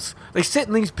professionals, they sit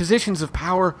in these positions of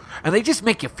power, and they just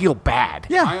make you feel bad.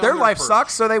 Yeah, their life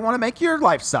sucks, so they want to make your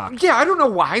life suck. Yeah, I don't know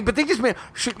why, but they just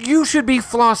you should be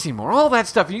flossing more, all that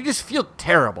stuff, and you just feel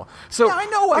terrible. So yeah, I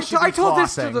know I told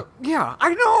this to the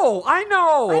I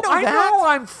know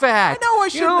I'm fat. I know I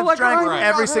shouldn't have drank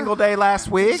every single day last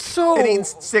week. And eating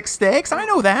 6 steaks. I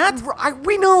know that.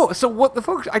 We know. So what the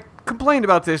folks I complained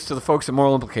about this to the folks at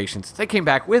Moral Implications. They came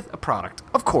back with a product.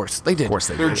 Of course they did. Of course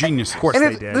they They're did. geniuses. Of course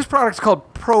they did. This product's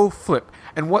called Pro Flip,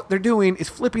 and what they're doing is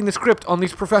flipping the script on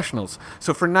these professionals.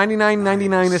 So for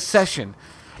 $99.99 a session,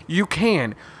 you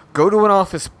can go to an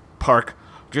office park,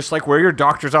 just like where your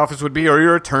doctor's office would be, or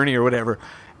your attorney, or whatever.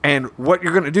 And what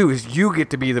you're going to do is you get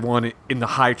to be the one in the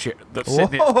high chair that's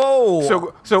sitting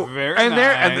in. So Very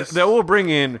and they will bring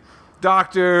in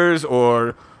doctors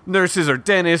or nurses or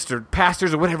dentists or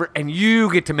pastors or whatever, and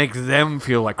you get to make them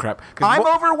feel like crap. I'm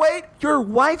overweight. Your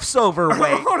wife's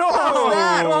overweight. Oh, no.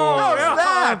 How's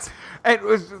that?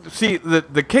 And see,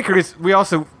 the kicker is we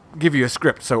also give you a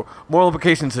script. So Moral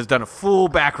Implications has done a full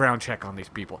background check on these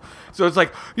people. So it's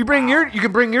like you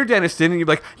can bring your dentist in, and you're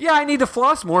like, yeah, I need to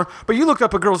floss more, but you looked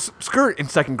up a girl's skirt in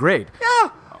 2nd grade.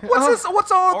 Yeah.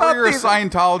 What's all about you're these? a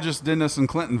Scientologist, Dennis in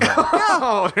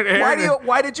Clintonville.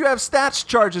 Why did you have stats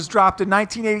charges dropped in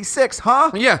 1986, huh?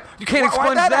 Yeah, you can't expunge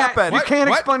why'd that that. happen? You can't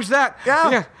expunge that.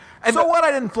 Yeah. And so what? I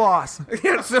didn't floss.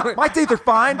 Yeah, so, my teeth are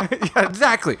fine. Yeah,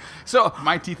 exactly. So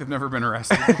my teeth have never been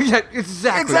arrested. Yeah,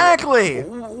 exactly. Exactly.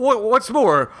 What's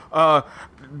more?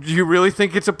 Do you really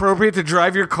think it's appropriate to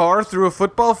drive your car through a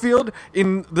football field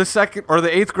in the 2nd or the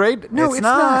 8th grade? No, it's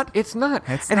not. It's not.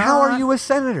 It's and not. how are you a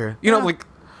senator? You know, like.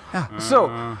 Yeah.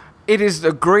 So, it is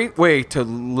a great way to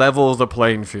level the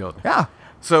playing field. Yeah.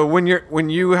 So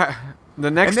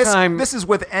the next time this is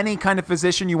with any kind of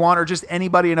physician you want, or just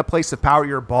anybody in a place of power,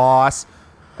 your boss,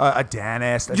 a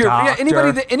dentist, a doctor.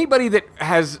 Anybody that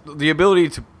has the ability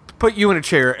to put you in a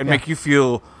chair and make you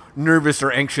feel nervous or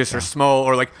anxious or small,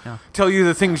 or tell you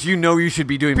the things you should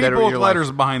be doing better. People with with your letters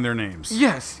life. behind their names.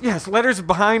 Yes, letters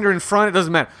behind or in front, it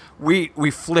doesn't matter. We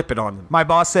flip it on them. My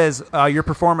boss says your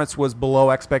performance was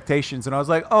below expectations, and I was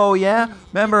like, "Oh yeah,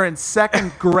 remember in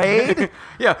second grade?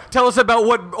 Yeah, tell us about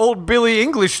what old Billy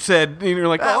English said." And you're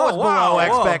like, That was below whoa.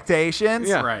 expectations."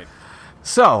 Yeah. Right.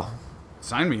 So,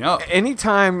 Sign me up.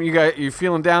 anytime you're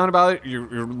feeling down about it,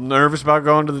 you're nervous about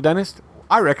going to the dentist,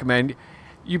 I recommend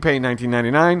you pay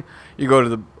 $19.99. You go to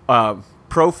the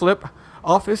Pro Flip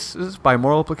offices by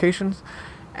Moral Applications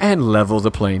and level the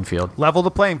playing field. Level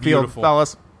the playing field, Beautiful.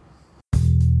 fellas.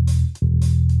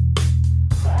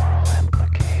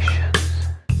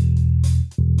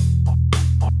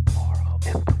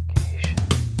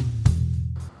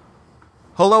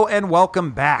 Hello and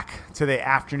welcome back to the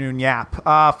Afternoon Yap.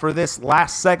 For this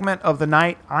last segment of the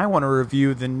night, I want to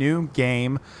review the new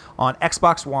game on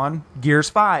Xbox One, Gears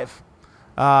 5.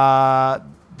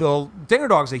 The Dinger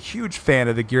Dog's a huge fan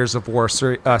of the Gears of War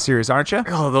series, aren't you?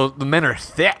 Oh, the men are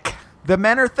thick. The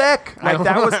men are thick. Like,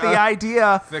 that was the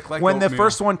idea Thick like when the oatmeal.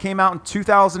 first one came out in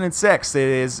 2006. It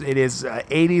is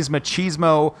 80s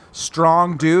machismo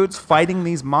strong dudes fighting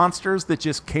these monsters that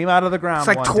just came out of the ground. It's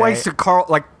like one twice day.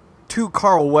 two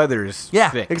Carl Weathers.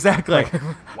 Yeah, thick. exactly.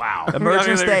 Wow.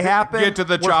 Emergence Day happened. Get to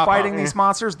the We're chop fighting out. these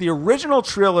monsters. The original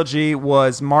trilogy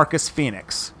was Marcus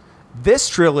Phoenix. This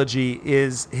trilogy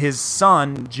is his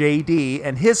son, JD,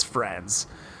 and his friends.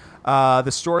 The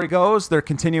story goes, they're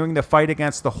continuing the fight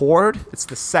against the Horde. It's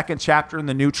the second chapter in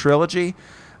the new trilogy.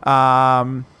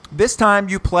 This time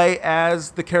you play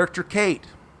as the character Kate.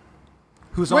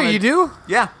 Wait, you do?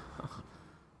 Yeah.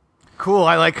 Cool,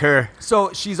 I like her.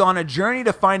 So she's on a journey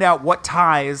to find out what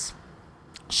ties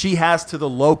she has to the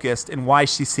Locust and why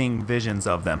she's seeing visions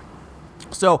of them.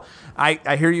 So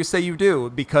I hear you say you do,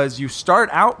 because you start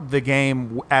out the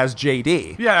game as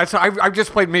JD. Yeah, I've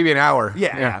just played maybe an hour.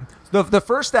 Yeah. The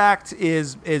first act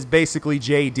is basically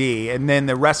JD, and then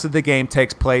the rest of the game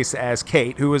takes place as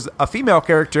Kate, who is a female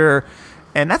character,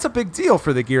 and that's a big deal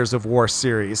for the Gears of War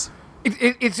series.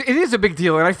 It is a big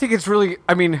deal, and I think it's really,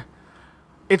 I mean,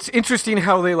 it's interesting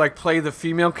how they play the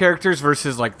female characters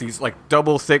versus these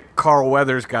double thick Carl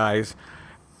Weathers guys.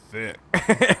 Thick.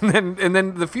 and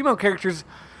then the female characters,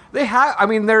 they have, I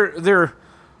mean, they're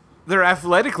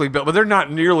athletically built, but they're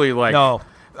not nearly No.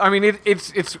 I mean,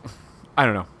 it's I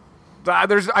don't know. I'm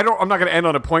not going to end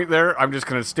on a point there. I'm just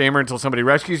going to stammer until somebody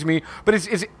rescues me. But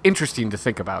it's interesting to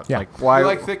think about. Yeah. Why You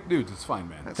like thick dudes. It's fine,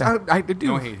 man. I do.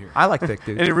 No hate here. I like thick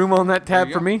dudes. Any room on that tab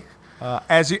you for go. me?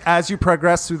 As you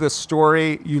progress through the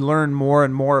story, you learn more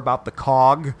and more about the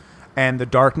Cog and the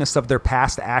darkness of their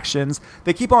past actions.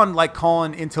 They keep on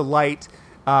calling into light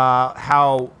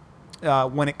how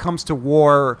when it comes to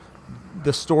war,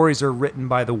 the stories are written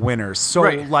by the winners. So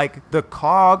Right. the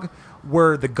Cog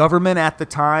were the government at the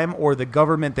time, or the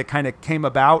government that kind of came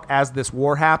about as this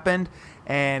war happened,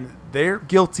 and they're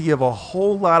guilty of a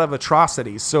whole lot of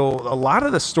atrocities. So a lot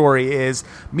of the story is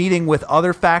meeting with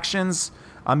other factions.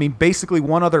 I mean, basically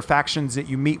one other factions that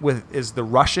you meet with is the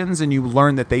Russians, and you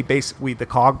learn that the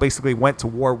Cog basically went to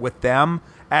war with them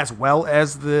as well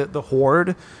as the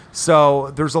Horde.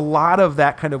 So there's a lot of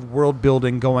that kind of world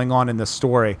building going on in the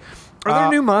story. Are there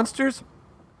new monsters?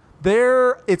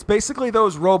 It's basically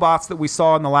those robots that we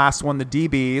saw in the last one, the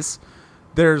DBs.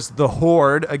 There's the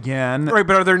Horde again. Right,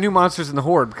 but are there new monsters in the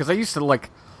Horde? Because I used to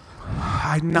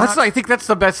I think that's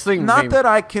the best thing. Not maybe. that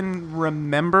I can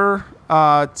remember,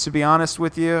 to be honest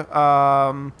with you.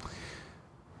 The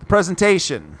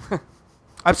presentation.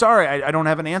 I'm sorry, I don't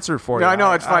have an answer for you. No, I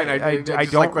know, it's fine. I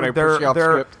just like when I push you off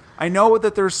script. I know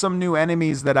that there's some new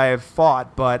enemies that I have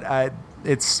fought, but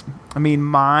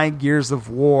my Gears of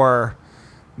War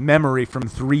memory from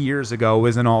 3 years ago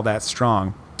isn't all that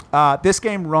strong. This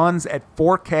game runs at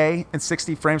 4K and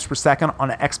 60 frames per second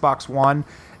on an Xbox One,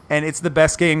 and it's the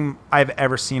best game I've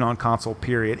ever seen on console,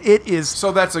 period. It is...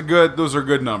 So those are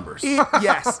good numbers.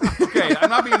 Yes. Okay,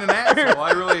 I'm not being an asshole.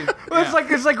 I really... Well,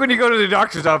 it's like when you go to the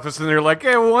doctor's office and they're like,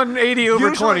 "Hey, 180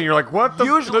 over 20." You're like, "What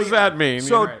does that mean?"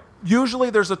 So Right. usually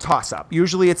there's a toss-up.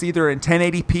 Usually it's either in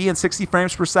 1080p and 60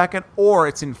 frames per second, or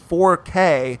it's in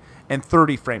 4K and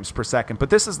 30 frames per second. But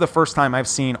this is the first time I've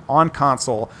seen on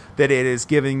console that it is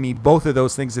giving me both of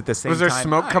those things at the same time. Was there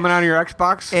smoke coming out of your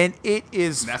Xbox? And it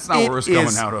is. That's not where it's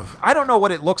coming out of. I don't know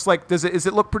what it looks like. Does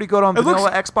it look pretty good on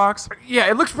vanilla Xbox? Yeah,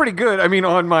 it looks pretty good. I mean,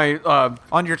 on my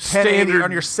On your 1080, standard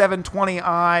on your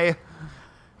 720i.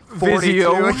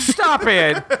 Vizio. Stop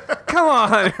it. Come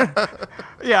on.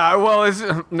 Yeah, well,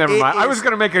 never mind. I was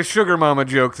going to make a Sugar Mama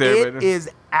joke there. It is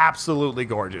absolutely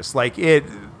gorgeous. Like, it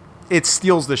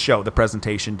steals the show, the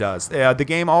presentation does. The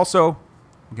game also,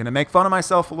 I'm going to make fun of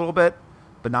myself a little bit,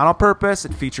 but not on purpose.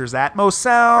 It features Atmos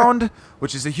sound,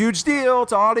 which is a huge deal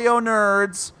to audio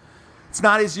nerds. It's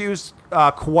not as used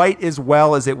quite as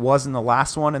well as it was in the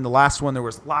last one. In the last one, there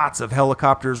was lots of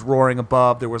helicopters roaring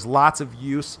above. There was lots of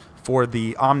use for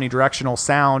the omnidirectional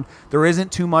sound. There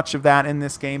isn't too much of that in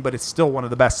this game, but it's still one of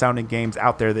the best sounding games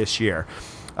out there this year.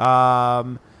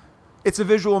 It's a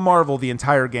visual marvel, the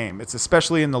entire game. It's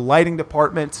especially in the lighting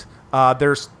department.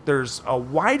 There's a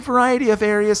wide variety of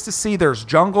areas to see. There's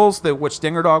jungles which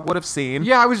Dinger Dog would have seen.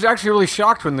 Yeah, I was actually really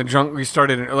shocked when we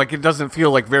started. Like, it doesn't feel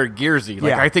like very Gearsy.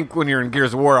 Like, Yeah. I think when you're in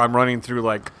Gears of War, I'm running through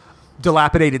like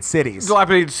Dilapidated cities.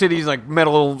 like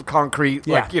metal, concrete,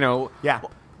 Yeah. like, you know. Yeah.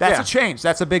 That's Yeah. a change.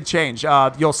 That's a big change.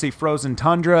 You'll see frozen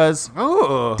tundras,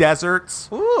 Oh, deserts.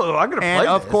 ooh, I'm gonna play And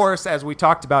of this. course, as we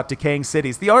talked about, decaying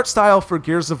cities. The art style for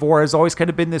Gears of War has always kind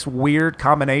of been this weird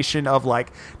combination of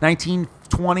like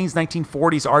 1920s,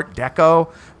 1940s Art Deco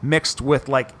mixed with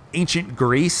like ancient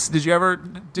Greece. Did you ever?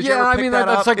 Did you ever I pick mean that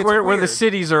that's up? like It's where the weird.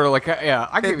 cities are. Like, yeah,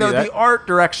 I give you that. The art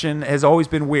direction has always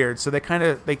been weird, so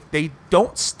they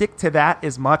don't stick to that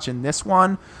as much in this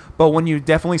one. But when you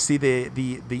definitely see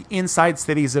the inside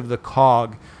cities of the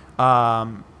COG,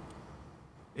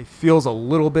 it feels a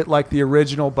little bit like the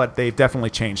original, but they've definitely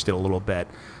changed it a little bit.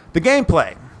 The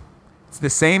gameplay, it's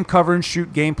the same cover and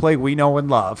shoot gameplay we know and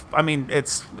love. I mean,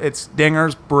 it's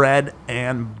Dinger's bread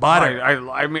and butter.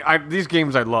 I mean, these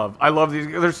games I love. I love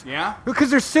these. Yeah? Because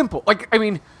they're simple. Like, I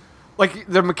mean, like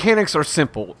the mechanics are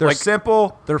simple. They're like,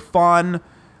 simple, they're fun,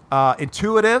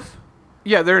 intuitive.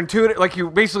 yeah, they're intuitive. Like,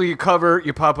 you cover,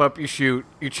 you pop up, you shoot,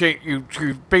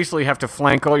 you basically have to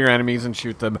flank all your enemies and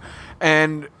shoot them,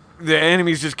 and the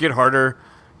enemies just get harder,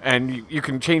 and you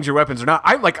can change your weapons or not.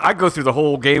 I go through the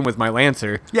whole game with my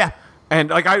Lancer. Yeah. And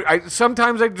like I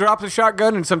sometimes I drop the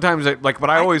shotgun, and sometimes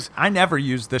I never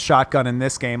used the shotgun in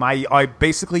this game. I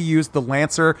basically used the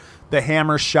Lancer, the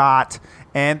hammer shot,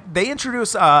 and they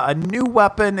introduce a new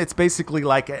weapon. It's basically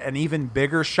like an even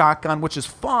bigger shotgun, which is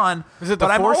fun. Is it the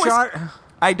but four shot?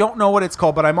 I don't know what it's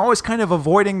called, but I'm always kind of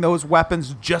avoiding those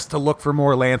weapons just to look for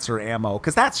more Lancer ammo,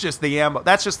 because that's just the ammo.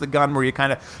 That's just the gun where you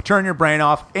kind of turn your brain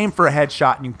off, aim for a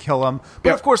headshot, and you kill them.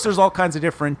 But Yep. of course, there's all kinds of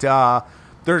different.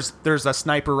 There's a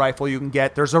sniper rifle you can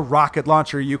get. There's a rocket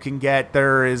launcher you can get.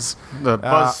 There is the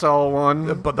buzzsaw one.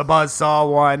 the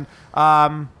buzzsaw one.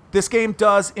 This game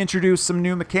does introduce some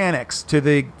new mechanics to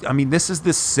the. I mean, this is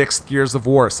the 6th Gears of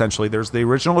War, essentially. There's the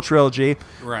original trilogy.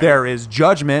 Right. There is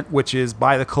Judgment, which is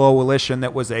by the Coalition,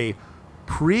 that was a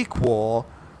prequel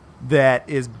that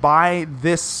is by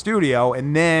this studio.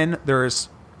 And then there's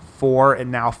 4 and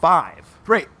now 5.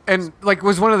 Right, and like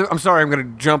was one of the. I'm sorry, I'm going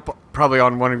to jump probably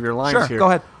on one of your lines Sure, here. go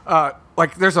ahead.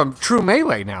 Like, there's a true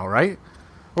melee now, right?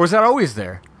 Or was that always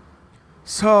there?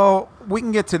 So we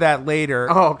can get to that later.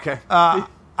 Oh, okay.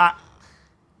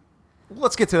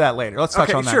 Let's get to that later. Let's touch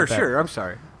okay, on that. sure, a bit. sure. I'm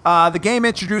sorry. The game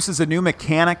introduces a new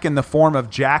mechanic in the form of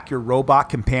Jack, your robot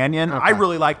companion. Okay. I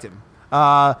really liked him.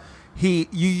 You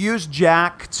use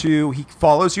Jack he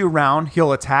follows you around.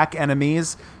 He'll attack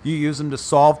enemies. You use him to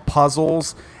solve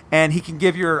puzzles, and he can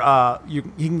give your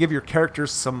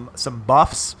characters some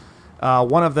buffs.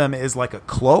 One of them is like a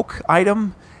cloak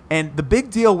item, and the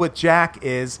big deal with Jack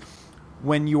is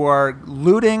when you are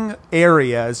looting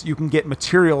areas, you can get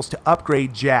materials to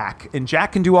upgrade Jack, and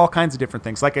Jack can do all kinds of different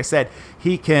things. Like I said,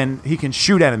 he can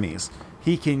shoot enemies.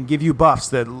 He can give you buffs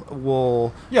that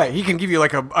will. Yeah, he can give you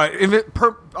like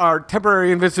a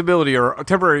temporary invincibility or a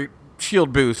temporary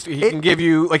shield boost. He can give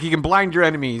you he can blind your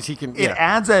enemies. He can. It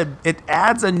adds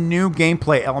a new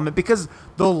gameplay element, because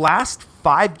the last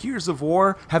 5 Gears of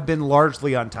War have been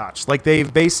largely untouched. Like,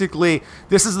 they've basically,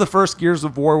 this is the first Gears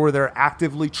of War where they're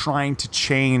actively trying to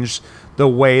change the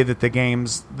way that the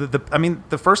games. I mean,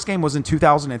 the first game was in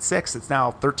 2006. It's now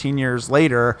 13 years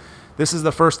later. This is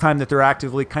the first time that they're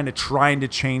actively kind of trying to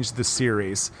change the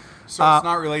series. So it's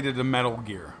not related to Metal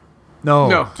Gear.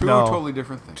 No. Two totally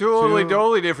different things.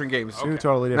 Totally different games. Two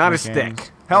totally different Not a games.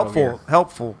 stick.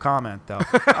 Helpful comment, though.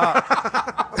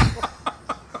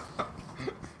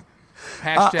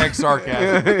 Hashtag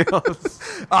sarcasm.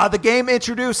 The game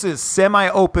introduces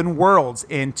semi-open worlds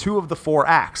in 2 of the 4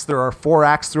 acts. There are 4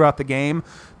 acts throughout the game.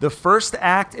 The first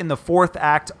act and the 4th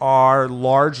act are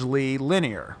largely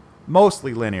linear.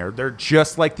 Mostly linear. They're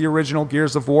just like the original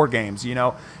Gears of War games. You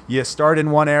know, you start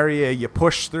in one area, you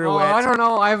push through it. I don't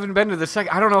know. I haven't been to the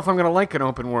second. I don't know if I'm going to like an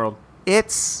open world.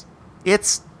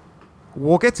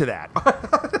 We'll get to that.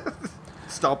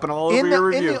 Stomping all over your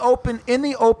review. In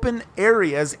the open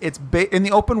areas, in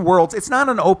the open worlds, it's not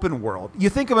an open world. You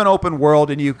think of an open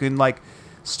world and you can like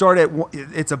start at,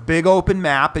 it's a big open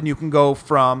map and you can go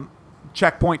from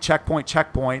checkpoint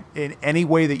in any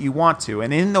way that you want to.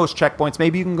 And in those checkpoints,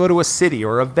 maybe you can go to a city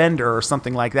or a vendor or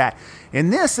something like that. In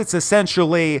this, it's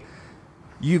essentially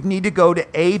you need to go to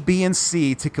A, B, and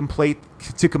C to complete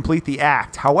the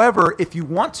act. However, if you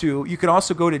want to, you can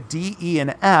also go to D, E,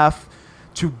 and F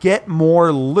to get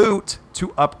more loot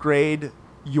to upgrade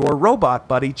your robot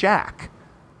buddy Jack.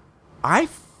 I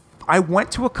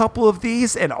went to a couple of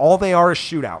these, and all they are is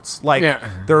shootouts. Like,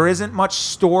 there isn't much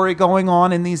story going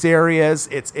on in these areas.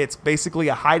 It's basically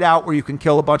a hideout where you can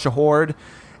kill a bunch of horde.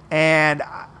 And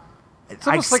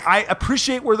I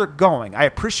appreciate where they're going. I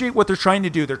appreciate what they're trying to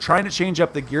do. They're trying to change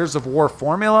up the Gears of War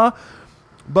formula.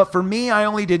 But for me, I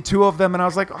only did 2 of them, and I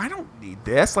was like, I don't need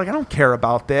this. Like, I don't care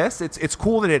about this. It's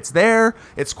cool that it's there.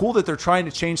 It's cool that they're trying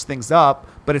to change things up,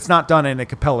 but it's not done in a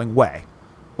compelling way.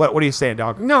 What are you saying,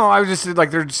 dog? No, I was just like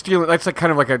they're stealing. That's like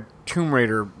kind of like a Tomb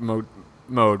Raider mode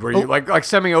where you like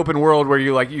semi-open world where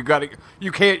you got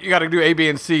to do A, B,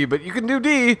 and C, but you can do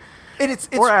D. And it's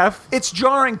or F. It's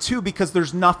jarring too because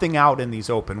there's nothing out in these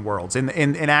open worlds. In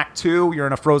Act 2, you're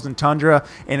in a frozen tundra,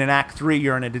 and in Act 3,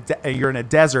 you're in a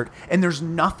desert, and there's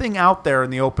nothing out there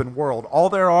in the open world. All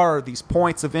there are these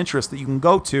points of interest that you can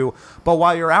go to. But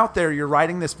while you're out there, you're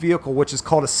riding this vehicle, which is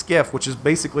called a skiff, which is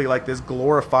basically like this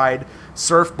glorified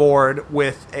surfboard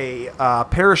with a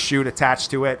parachute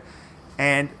attached to it,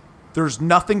 and there's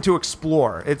nothing to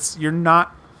explore.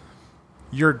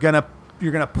 You're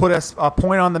gonna put a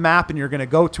point on the map, and you're gonna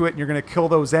go to it, and you're gonna kill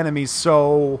those enemies.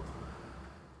 So,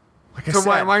 like I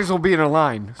said, might as well be in a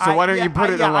line. So why don't you put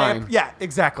it in a line?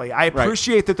 Exactly. I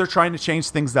appreciate that they're trying to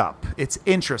change things up. It's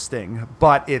interesting,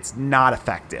 but it's not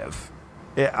effective.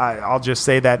 I'll just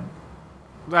say that.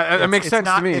 That makes sense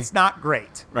to me. It's not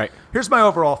great. Right. Here's my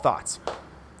overall thoughts.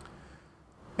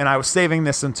 And I was saving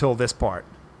this until this part.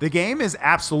 The game is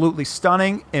absolutely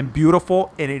stunning and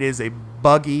beautiful, and it is a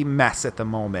buggy mess at the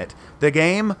moment. The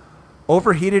game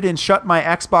overheated and shut my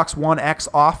Xbox One X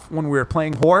off when we were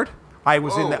playing Horde. I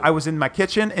was in my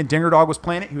kitchen, and Dinger Dog was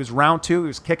playing it. He was round 2. He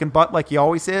was kicking butt like he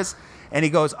always is. And he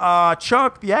goes,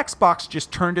 Chuck, the Xbox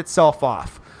just turned itself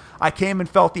off. I came and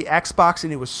felt the Xbox,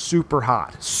 and it was super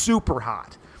hot. Super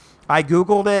hot. I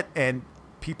Googled it, and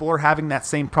people are having that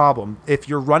same problem. If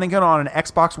you're running it on an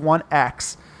Xbox One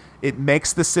X, it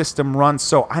makes the system run.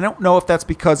 So I don't know if that's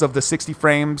because of the 60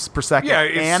 frames per second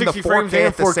and the 4K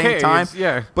at the same time.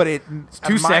 But it's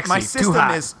too sexy, my system too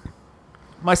hot.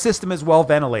 My system is well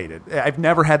ventilated. I've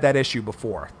never had that issue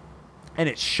before. And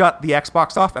it shut the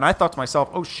Xbox off, and I thought to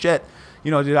myself, oh shit,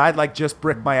 did I just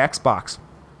brick my Xbox?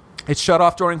 It shut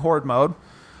off during Horde mode.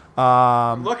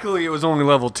 Luckily, it was only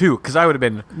level 2, because I would have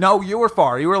been... No, you were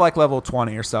far. You were like level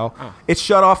 20 or so. Oh. It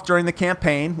shut off during the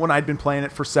campaign when I'd been playing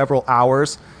it for several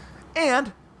hours.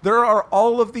 And there are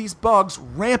all of these bugs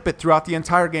rampant throughout the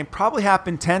entire game. Probably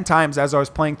happened 10 times as I was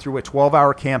playing through a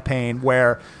 12-hour campaign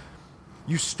where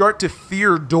you start to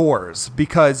fear doors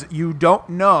because you don't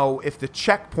know if the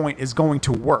checkpoint is going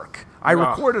to work. I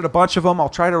recorded a bunch of them. I'll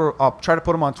try to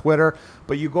put them on Twitter.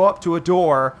 But you go up to a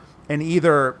door, and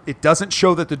either it doesn't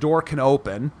show that the door can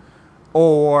open,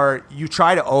 or you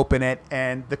try to open it,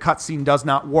 and the cutscene does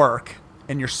not work,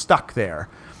 and you're stuck there.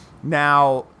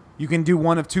 Now, you can do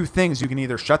one of 2 things. You can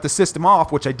either shut the system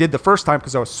off, which I did the first time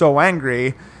because I was so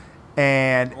angry,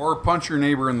 or punch your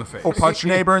neighbor in the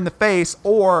face.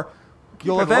 Or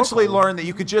you'll eventually learn that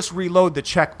you could just reload the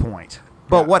checkpoint.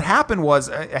 But what happened was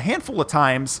a handful of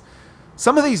times,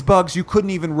 some of these bugs you couldn't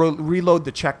even reload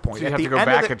the checkpoint. So you have to go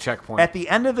back a checkpoint. At the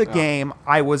end of the game,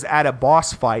 I was at a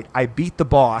boss fight. I beat the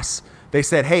boss. They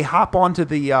said, "Hey, hop onto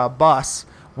the bus.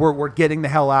 We're getting the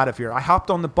hell out of here." I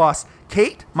hopped on the bus.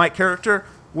 Kate, my character,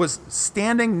 was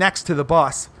standing next to the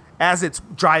bus as it's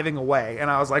driving away. And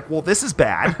I was like, well, this is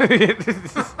bad.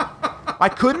 I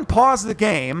couldn't pause the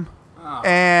game.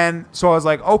 And so I was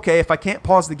like, okay, if I can't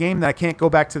pause the game, then I can't go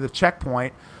back to the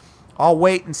checkpoint. I'll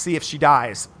wait and see if she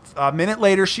dies. A minute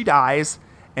later, she dies.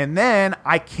 And then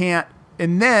I can't.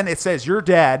 And then it says, you're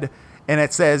dead. And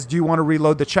it says, do you want to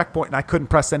reload the checkpoint? And I couldn't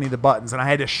press any of the buttons. And I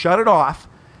had to shut it off.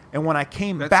 And when I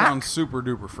came back. That sounds super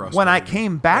duper frustrating. When I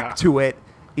came back to it,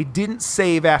 it didn't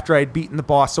save after I'd beaten the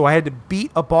boss, so I had to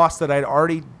beat a boss that I'd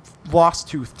already lost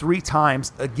to 3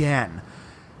 times again.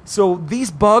 So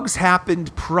these bugs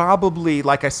happened probably,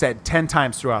 like I said, 10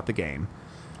 times throughout the game.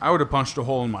 I would have punched a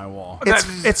hole in my wall.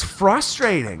 It's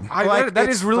frustrating. That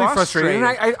is really frustrating. And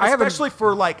I haven't- especially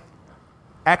for like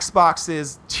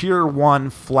Xbox's tier 1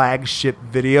 flagship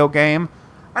video game.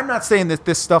 I'm not saying that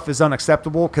this stuff is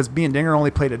unacceptable because me and Dinger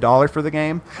only paid $1 for the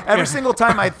game. Every single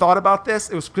time I thought about this,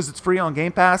 it was because it's free on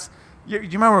Game Pass. You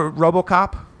remember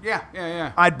RoboCop?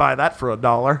 Yeah. I'd buy that for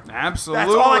 $1. Absolutely.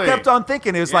 That's all I kept on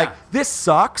thinking. It was like, this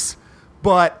sucks,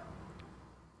 but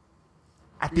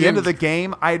at the end of the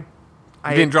game, I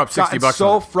didn't drop $60 gotten so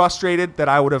on it. frustrated that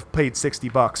I would have paid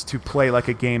 $60 to play like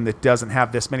a game that doesn't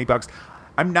have this many bugs.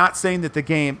 I'm not saying that the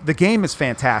game is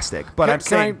fantastic, but I'm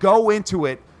saying go into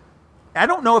it. I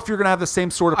don't know if you're going to have the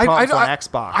same sort of problems on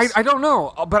Xbox. I don't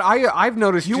know, but I've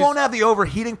noticed you won't have the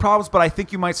overheating problems, but I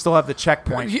think you might still have the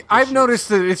checkpoint. I've noticed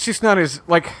that it's just not as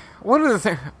like one of the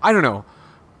things. I don't know.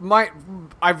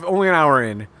 I've only an hour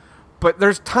in, but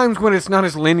there's times when it's not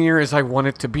as linear as I want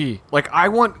it to be. Like I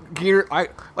want gear.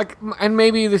 And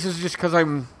maybe this is just because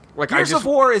I'm like Gears of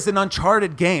War is an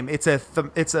Uncharted game. It's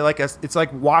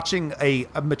like watching a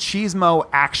machismo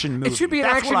action movie. It should be an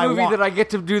action movie that I get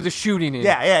to do the shooting in.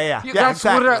 Yeah.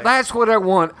 That's what I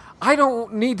want. I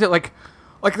don't need to like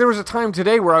there was a time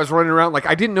today where I was running around like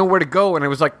I didn't know where to go, and I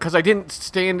was like, because I didn't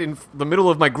stand in the middle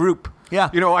of my group. Yeah.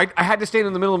 I had to stand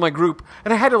in the middle of my group,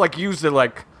 and I had to like use the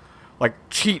like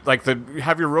cheat, like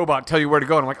have your robot tell you where to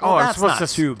go, and I'm like, I'm that's supposed not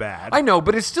to. too bad. I know,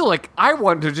 but it's still like I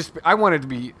want to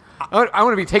be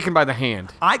taken by the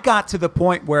hand. I got to the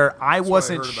point where I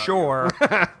wasn't sure.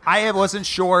 I wasn't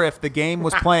sure if the game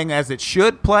was playing as it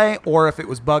should play or if it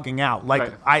was bugging out.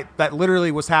 That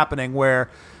literally was happening where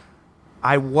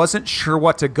I wasn't sure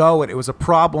what to go, and it was a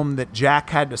problem that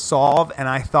Jack had to solve, and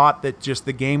I thought that just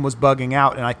the game was bugging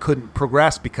out and I couldn't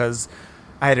progress because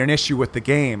I had an issue with the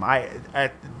game.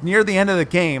 Near the end of the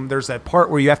game, there's that part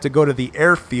where you have to go to the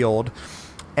airfield,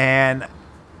 and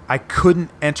I couldn't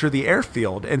enter the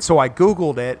airfield. And so I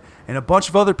Googled it, and a bunch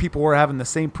of other people were having the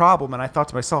same problem, and I thought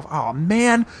to myself, oh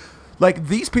man, like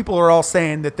these people are all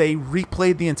saying that they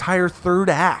replayed the entire third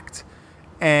act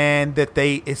and that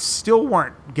they still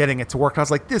weren't getting it to work. I was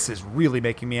like, this is really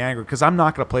making me angry because I'm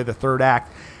not going to play the third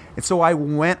act. And so I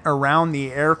went around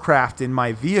the aircraft in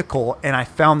my vehicle and I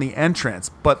found the entrance.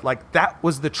 But like that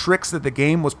was the tricks that the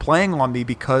game was playing on me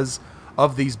because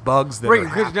of these bugs that right,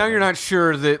 because now you're not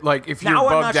sure that like if you're bugged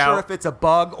out. Now I'm not sure if it's a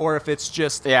bug or if it's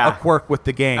just a quirk with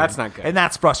the game. That's not good. And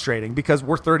that's frustrating because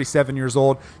we're 37 years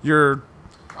old. You're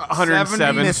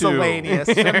 107 miscellaneous.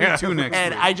 72 next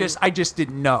and week. I just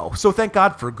didn't know. So thank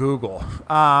God for Google.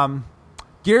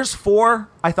 Gears 4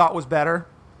 I thought was better,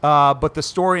 but the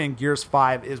story in Gears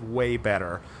 5 is way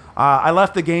better. I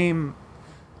left the game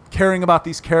caring about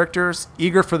these characters,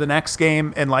 eager for the next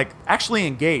game, and like actually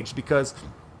engaged because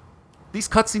these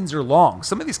cutscenes are long.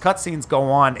 Some of these cutscenes go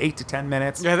on 8 to 10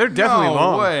 minutes. Yeah, they're definitely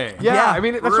long. No way. Yeah, I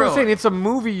mean that's what I'm Really? saying. It's a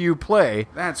movie you play.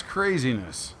 That's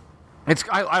craziness. I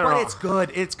don't know. But it's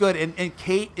good. It's good. And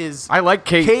Kate is... I like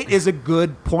Kate. Kate is a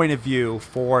good point of view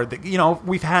for the... You know,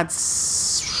 we've had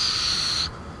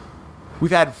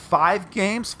 5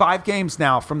 games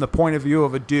now from the point of view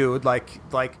of a dude. Like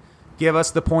give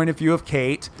us the point of view of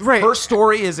Kate. Right. Her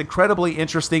story is incredibly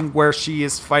interesting where she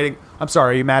is fighting... I'm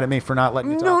sorry, are you mad at me for not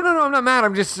letting you talk? No, I'm not mad.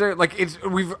 I'm just like it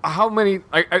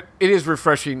is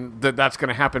refreshing that that's going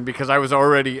to happen because I was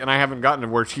already, and I haven't gotten to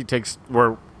where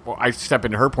I step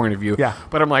into her point of view. Yeah.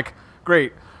 But I'm like,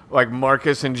 great. Like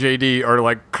Marcus and JD are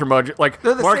like curmudgeon. Like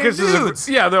they're the Marcus same dudes.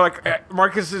 they're like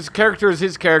Marcus's character is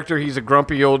his character. He's a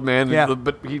grumpy old man, Yeah.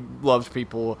 but he loves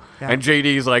people. Yeah. And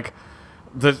JD's like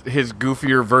his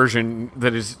goofier version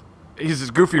he's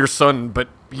his goofier son, but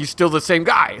he's still the same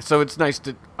guy. So it's nice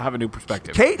to have a new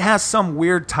perspective. Kate has some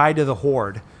weird tie to the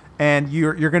Horde, and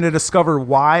you're going to discover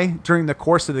why during the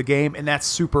course of the game, and that's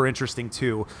super interesting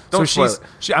too. Don't spoil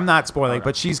I'm not spoiling,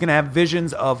 but she's going to have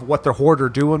visions of what the Horde are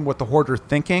doing, what the Horde are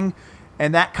thinking,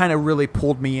 and that kind of really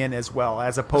pulled me in as well,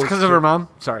 as opposed Because to... of her mom?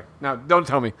 Sorry. No, don't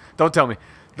tell me. Don't tell me.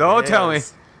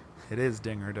 It is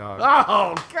Dinger Dog.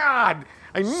 Oh, God.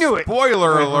 I knew it.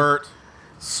 Spoiler alert.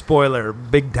 Spoiler,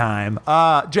 big time.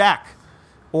 Jack,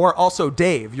 or also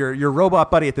Dave, your robot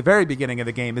buddy at the very beginning of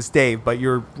the game is Dave, but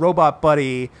your robot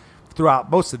buddy throughout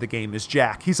most of the game is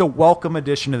Jack. He's a welcome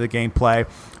addition to the gameplay,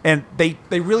 and they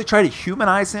really try to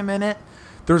humanize him in it.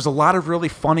 There's a lot of really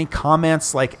funny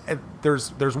comments, like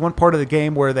there's one part of the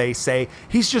game where they say,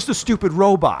 he's just a stupid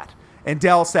robot, and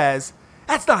Dell says,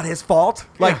 That's not his fault.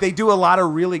 Like Yeah. they do a lot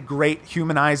of really great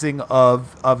humanizing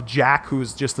of Jack,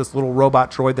 who's just this little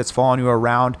robot droid that's following you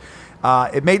around.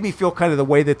 It made me feel kind of the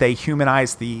way that they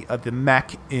humanized the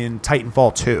mech in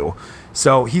Titanfall 2.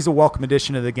 So he's a welcome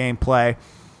addition to the gameplay.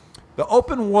 The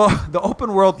open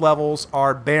world levels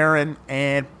are barren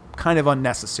and kind of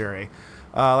unnecessary.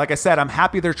 Like I said, I'm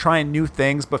happy they're trying new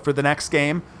things, but for the next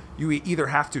game, you either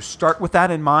have to start with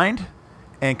that in mind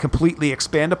and completely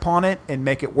expand upon it and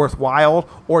make it worthwhile,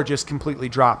 or just completely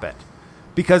drop it.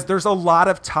 Because there's a lot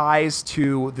of ties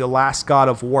to the last God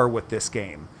of War with this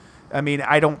game. I mean,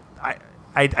 I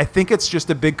think it's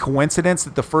just a big coincidence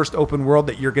that the first open world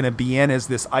that you're going to be in is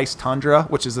this ice tundra,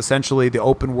 which is essentially the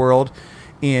open world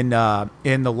in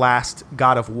the last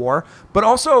God of War. But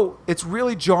also, it's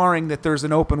really jarring that there's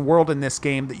an open world in this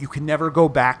game that you can never go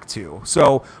back to.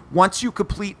 So once you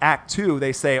complete Act 2,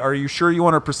 they say, are you sure you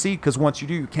want to proceed? Because once you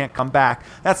do, you can't come back.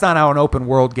 That's not how an open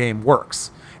world game works.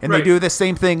 And Right. they do the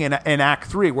same thing in Act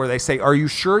 3, where they say, are you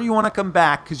sure you want to come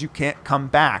back because you can't come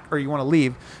back? Or you want to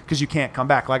leave because you can't come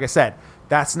back? Like I said,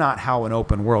 that's not how an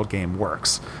open world game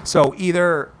works. So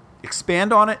either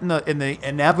expand on it in the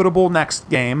inevitable next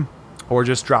game, or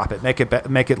just drop it,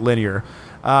 make it linear.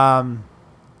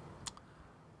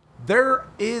 There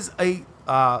is a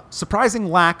surprising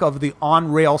lack of the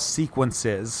on-rail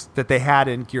sequences that they had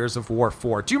in Gears of War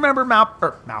 4. Do you remember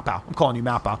Malpow? I'm calling you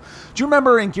Malpow. Do you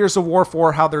remember in Gears of War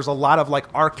 4 how there's a lot of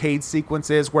like arcade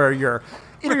sequences where you're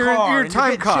in a You're- car you're and time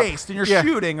you're getting cop. chased and you're Yeah.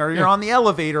 shooting, or you're Yeah. on the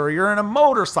elevator, or you're in a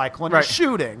motorcycle and Right. you're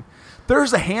shooting?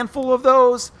 There's a handful of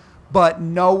those, but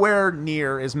nowhere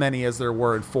near as many as there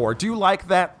were in 4. Do you like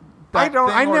that? I don't.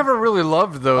 thing, I or- never really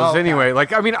loved those Oh, okay. anyway.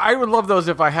 Like, I mean, I would love those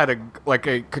if I had a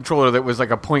controller that was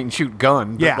like a point and shoot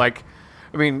gun. But Yeah. Like,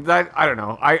 I mean, that I don't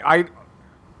know.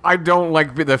 I don't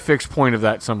like the fixed point of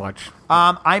that so much.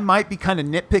 I might be kind of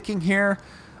nitpicking here.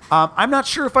 I'm not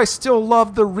sure if I still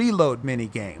love the reload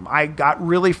minigame. I got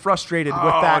really frustrated with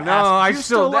that. no, aspect. I You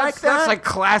still like like That's that? like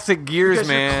classic Gears, because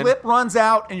man. your clip runs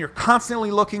out and you're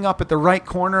constantly looking up at the right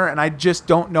corner, and I just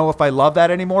don't know if I love that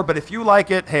anymore. But if you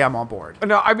like it, hey, I'm on board.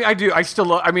 No, I mean I do. I still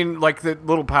love. I mean, like the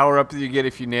little power up that you get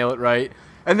if you nail it right.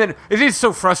 And then it is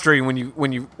so frustrating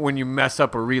when you mess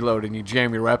up a reload and you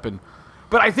jam your weapon.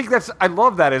 But I think I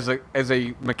love that as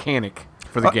a mechanic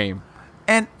for the game.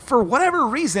 And for whatever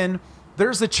reason,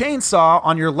 there's a chainsaw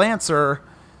on your Lancer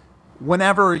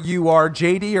whenever you are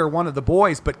JD or one of the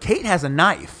boys, but Kate has a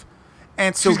knife.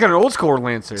 And so She's got an old school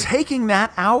Lancer. taking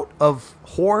that out of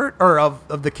Horde or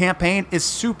of the campaign is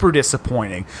super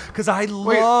disappointing, because I Wait,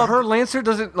 love her Lancer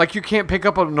doesn't like you can't pick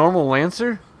up a normal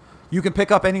Lancer. You can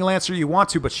pick up any Lancer you want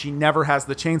to, but she never has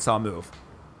the chainsaw move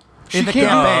in the can't-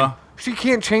 campaign. She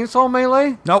can't chainsaw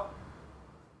melee. Nope.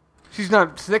 She's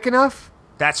not thick enough.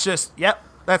 That's just, yep,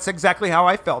 that's exactly how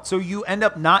I felt. So you end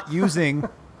up not using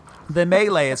the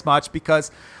melee as much,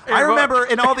 because I remember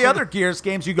in all the other Gears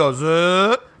games, you go,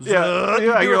 zuh, Yeah, zuh, yeah, you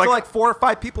do you're it like- to like 4 or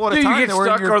 5 people at a Dude, time. you get that were in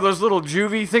stuck, your- or those little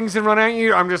juvie things that run at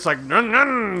you. I'm just like, nun,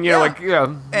 nun, yeah, like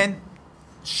yeah. And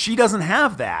she doesn't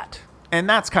have that. And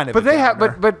that's kind of But a they have,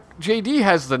 downer. but JD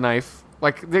has the knife.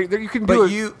 Like you can do But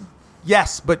it. you,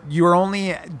 yes, but you're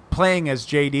only playing as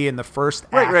JD in the first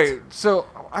right, act. right. So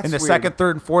that's In the weird. second,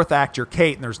 third, and fourth act, you're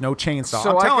Kate, and there's no chainsaw.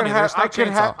 So I'm telling you, have, there's no I can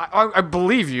chainsaw. have. I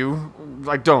believe you.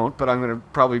 I don't, but I'm gonna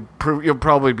probably prove. You'll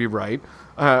probably be right.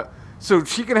 So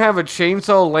she can have a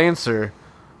chainsaw Lancer,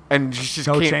 and she just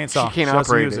No can't. chainsaw. She can't She doesn't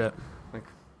operate use it.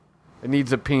 It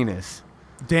needs a penis.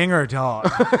 Dinger dog.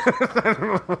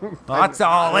 That's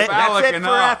all it. That's Phallic it for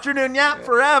enough. afternoon yap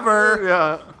forever.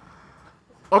 Yeah.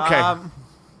 Okay.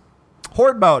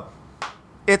 Horde mode.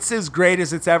 It's as great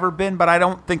as it's ever been, but I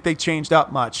don't think they changed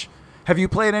up much. Have you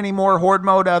played any more Horde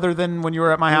mode other than when you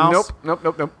were at my house?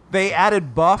 Nope. They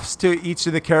added buffs to each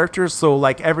of the characters, so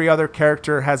like every other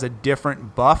character has a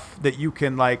different buff that you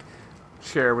can like.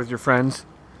 Share with your friends.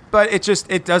 But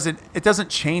it doesn't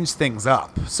change things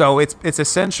up. So it's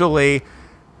essentially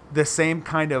the same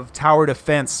kind of tower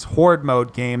defense Horde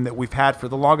mode game that we've had for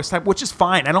the longest time, which is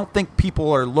fine. I don't think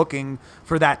people are looking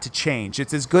for that to change.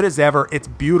 It's as good as ever. It's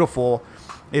beautiful.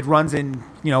 It runs in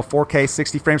 4K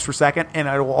 60 frames per second, and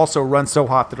it will also run so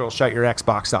hot that it'll shut your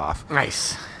Xbox off.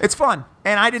 Nice. It's fun,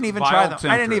 and I didn't even Vile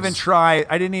try. I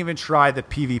didn't even try the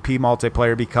PvP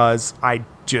multiplayer because I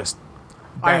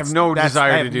have no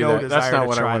desire to do that. That's desire not to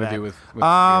what I try want to that. do with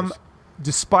Gears.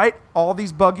 Despite all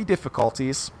these buggy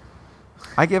difficulties,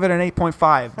 I give it an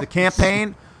 8.5.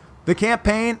 The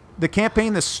campaign,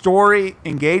 the story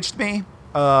engaged me.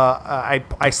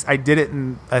 I did it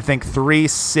in, I think, 3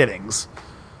 sittings.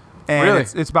 And Really?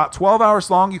 it's about 12 hours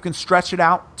long. You can stretch it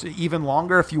out to even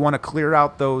longer if you want to clear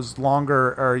out those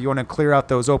longer, or you want to clear out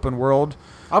those open world.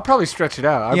 I'll probably stretch it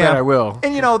out. I bet I will.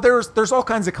 And there's all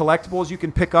kinds of collectibles you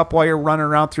can pick up while you're running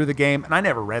around through the game. And I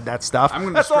never read that stuff. I'm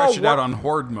going to stretch it out on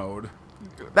Horde mode.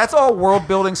 That's all world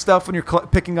building stuff when you're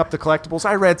picking up the collectibles.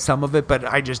 I read some of it, but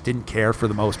I just didn't care for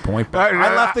the most point. But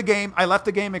I left the game. I left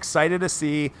the game excited to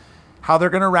see how they're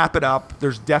going to wrap it up.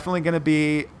 There's definitely going to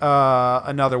be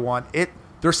another one.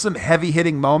 There's some heavy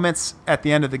hitting moments at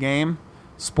the end of the game.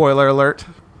 Spoiler alert.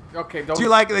 Okay. Do you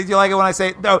like it? Do you like it when I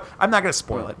say no? I'm not going to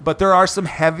spoil it, but there are some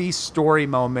heavy story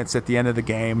moments at the end of the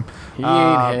game. He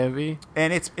ain't heavy.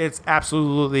 And it's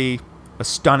absolutely a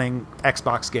stunning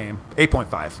Xbox game.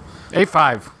 8.5.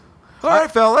 8.5. All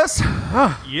right, fellas.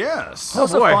 Yes. That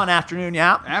was a fun afternoon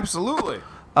yap. Absolutely. You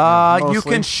Mostly.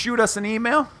 can shoot us an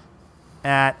email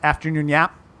at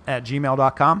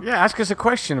afternoonyap@gmail.com. Yeah, ask us a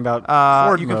question about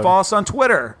You can follow us on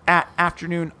Twitter at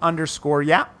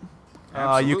afternoon_yap. You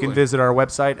Absolutely. can visit our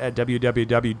website at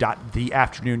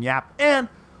www.theafternoonyap. And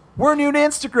we're new to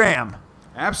Instagram.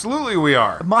 Absolutely, we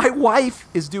are. My wife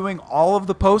is doing all of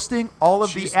the posting, all of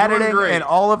She's the editing, doing great. and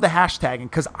all of the hashtagging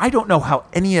because I don't know how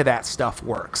any of that stuff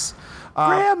works.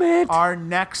 Damn it. Our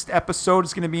next episode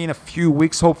is going to be in a few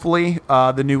weeks, hopefully.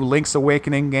 The new Link's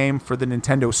Awakening game for the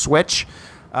Nintendo Switch.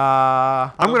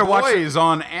 I'm going to watch it. Boys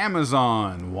on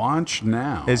Amazon. Watch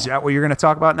now. Is that what you're going to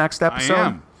talk about next I episode?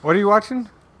 am. What are you watching?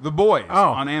 The Boys Oh.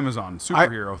 on Amazon.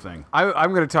 Superhero thing. I'm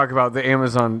going to talk about the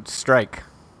Amazon strike.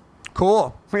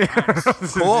 Cool.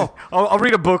 Cool. I'll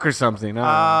read a book or something.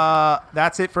 I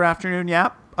That's it for Afternoon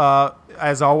Yap.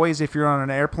 As always, if you're on an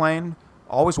airplane,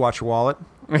 always watch your wallet.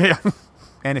 don't know. Yeah.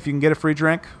 And if you can get a free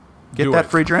drink, get Do that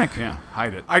it. free drink. Yeah,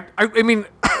 hide it. I mean,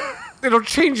 it'll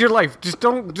change your life. Just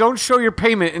don't show your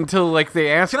payment until like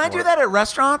they ask. Can I for do it. that at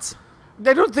restaurants?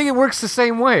 I don't think it works the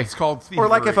same way. It's called Or thievery.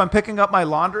 like if I'm picking up my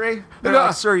laundry? They're No.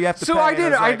 like, sir, you have to So pay. I And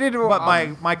did- was I like, did,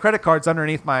 But my credit card's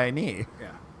underneath my knee. Yeah.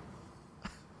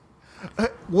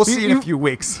 We'll see in a You- few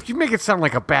weeks. You make it sound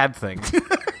like a bad thing.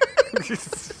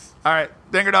 All right.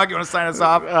 Dinger Dog, you want to sign us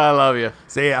off? I love you.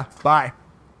 See ya. Bye.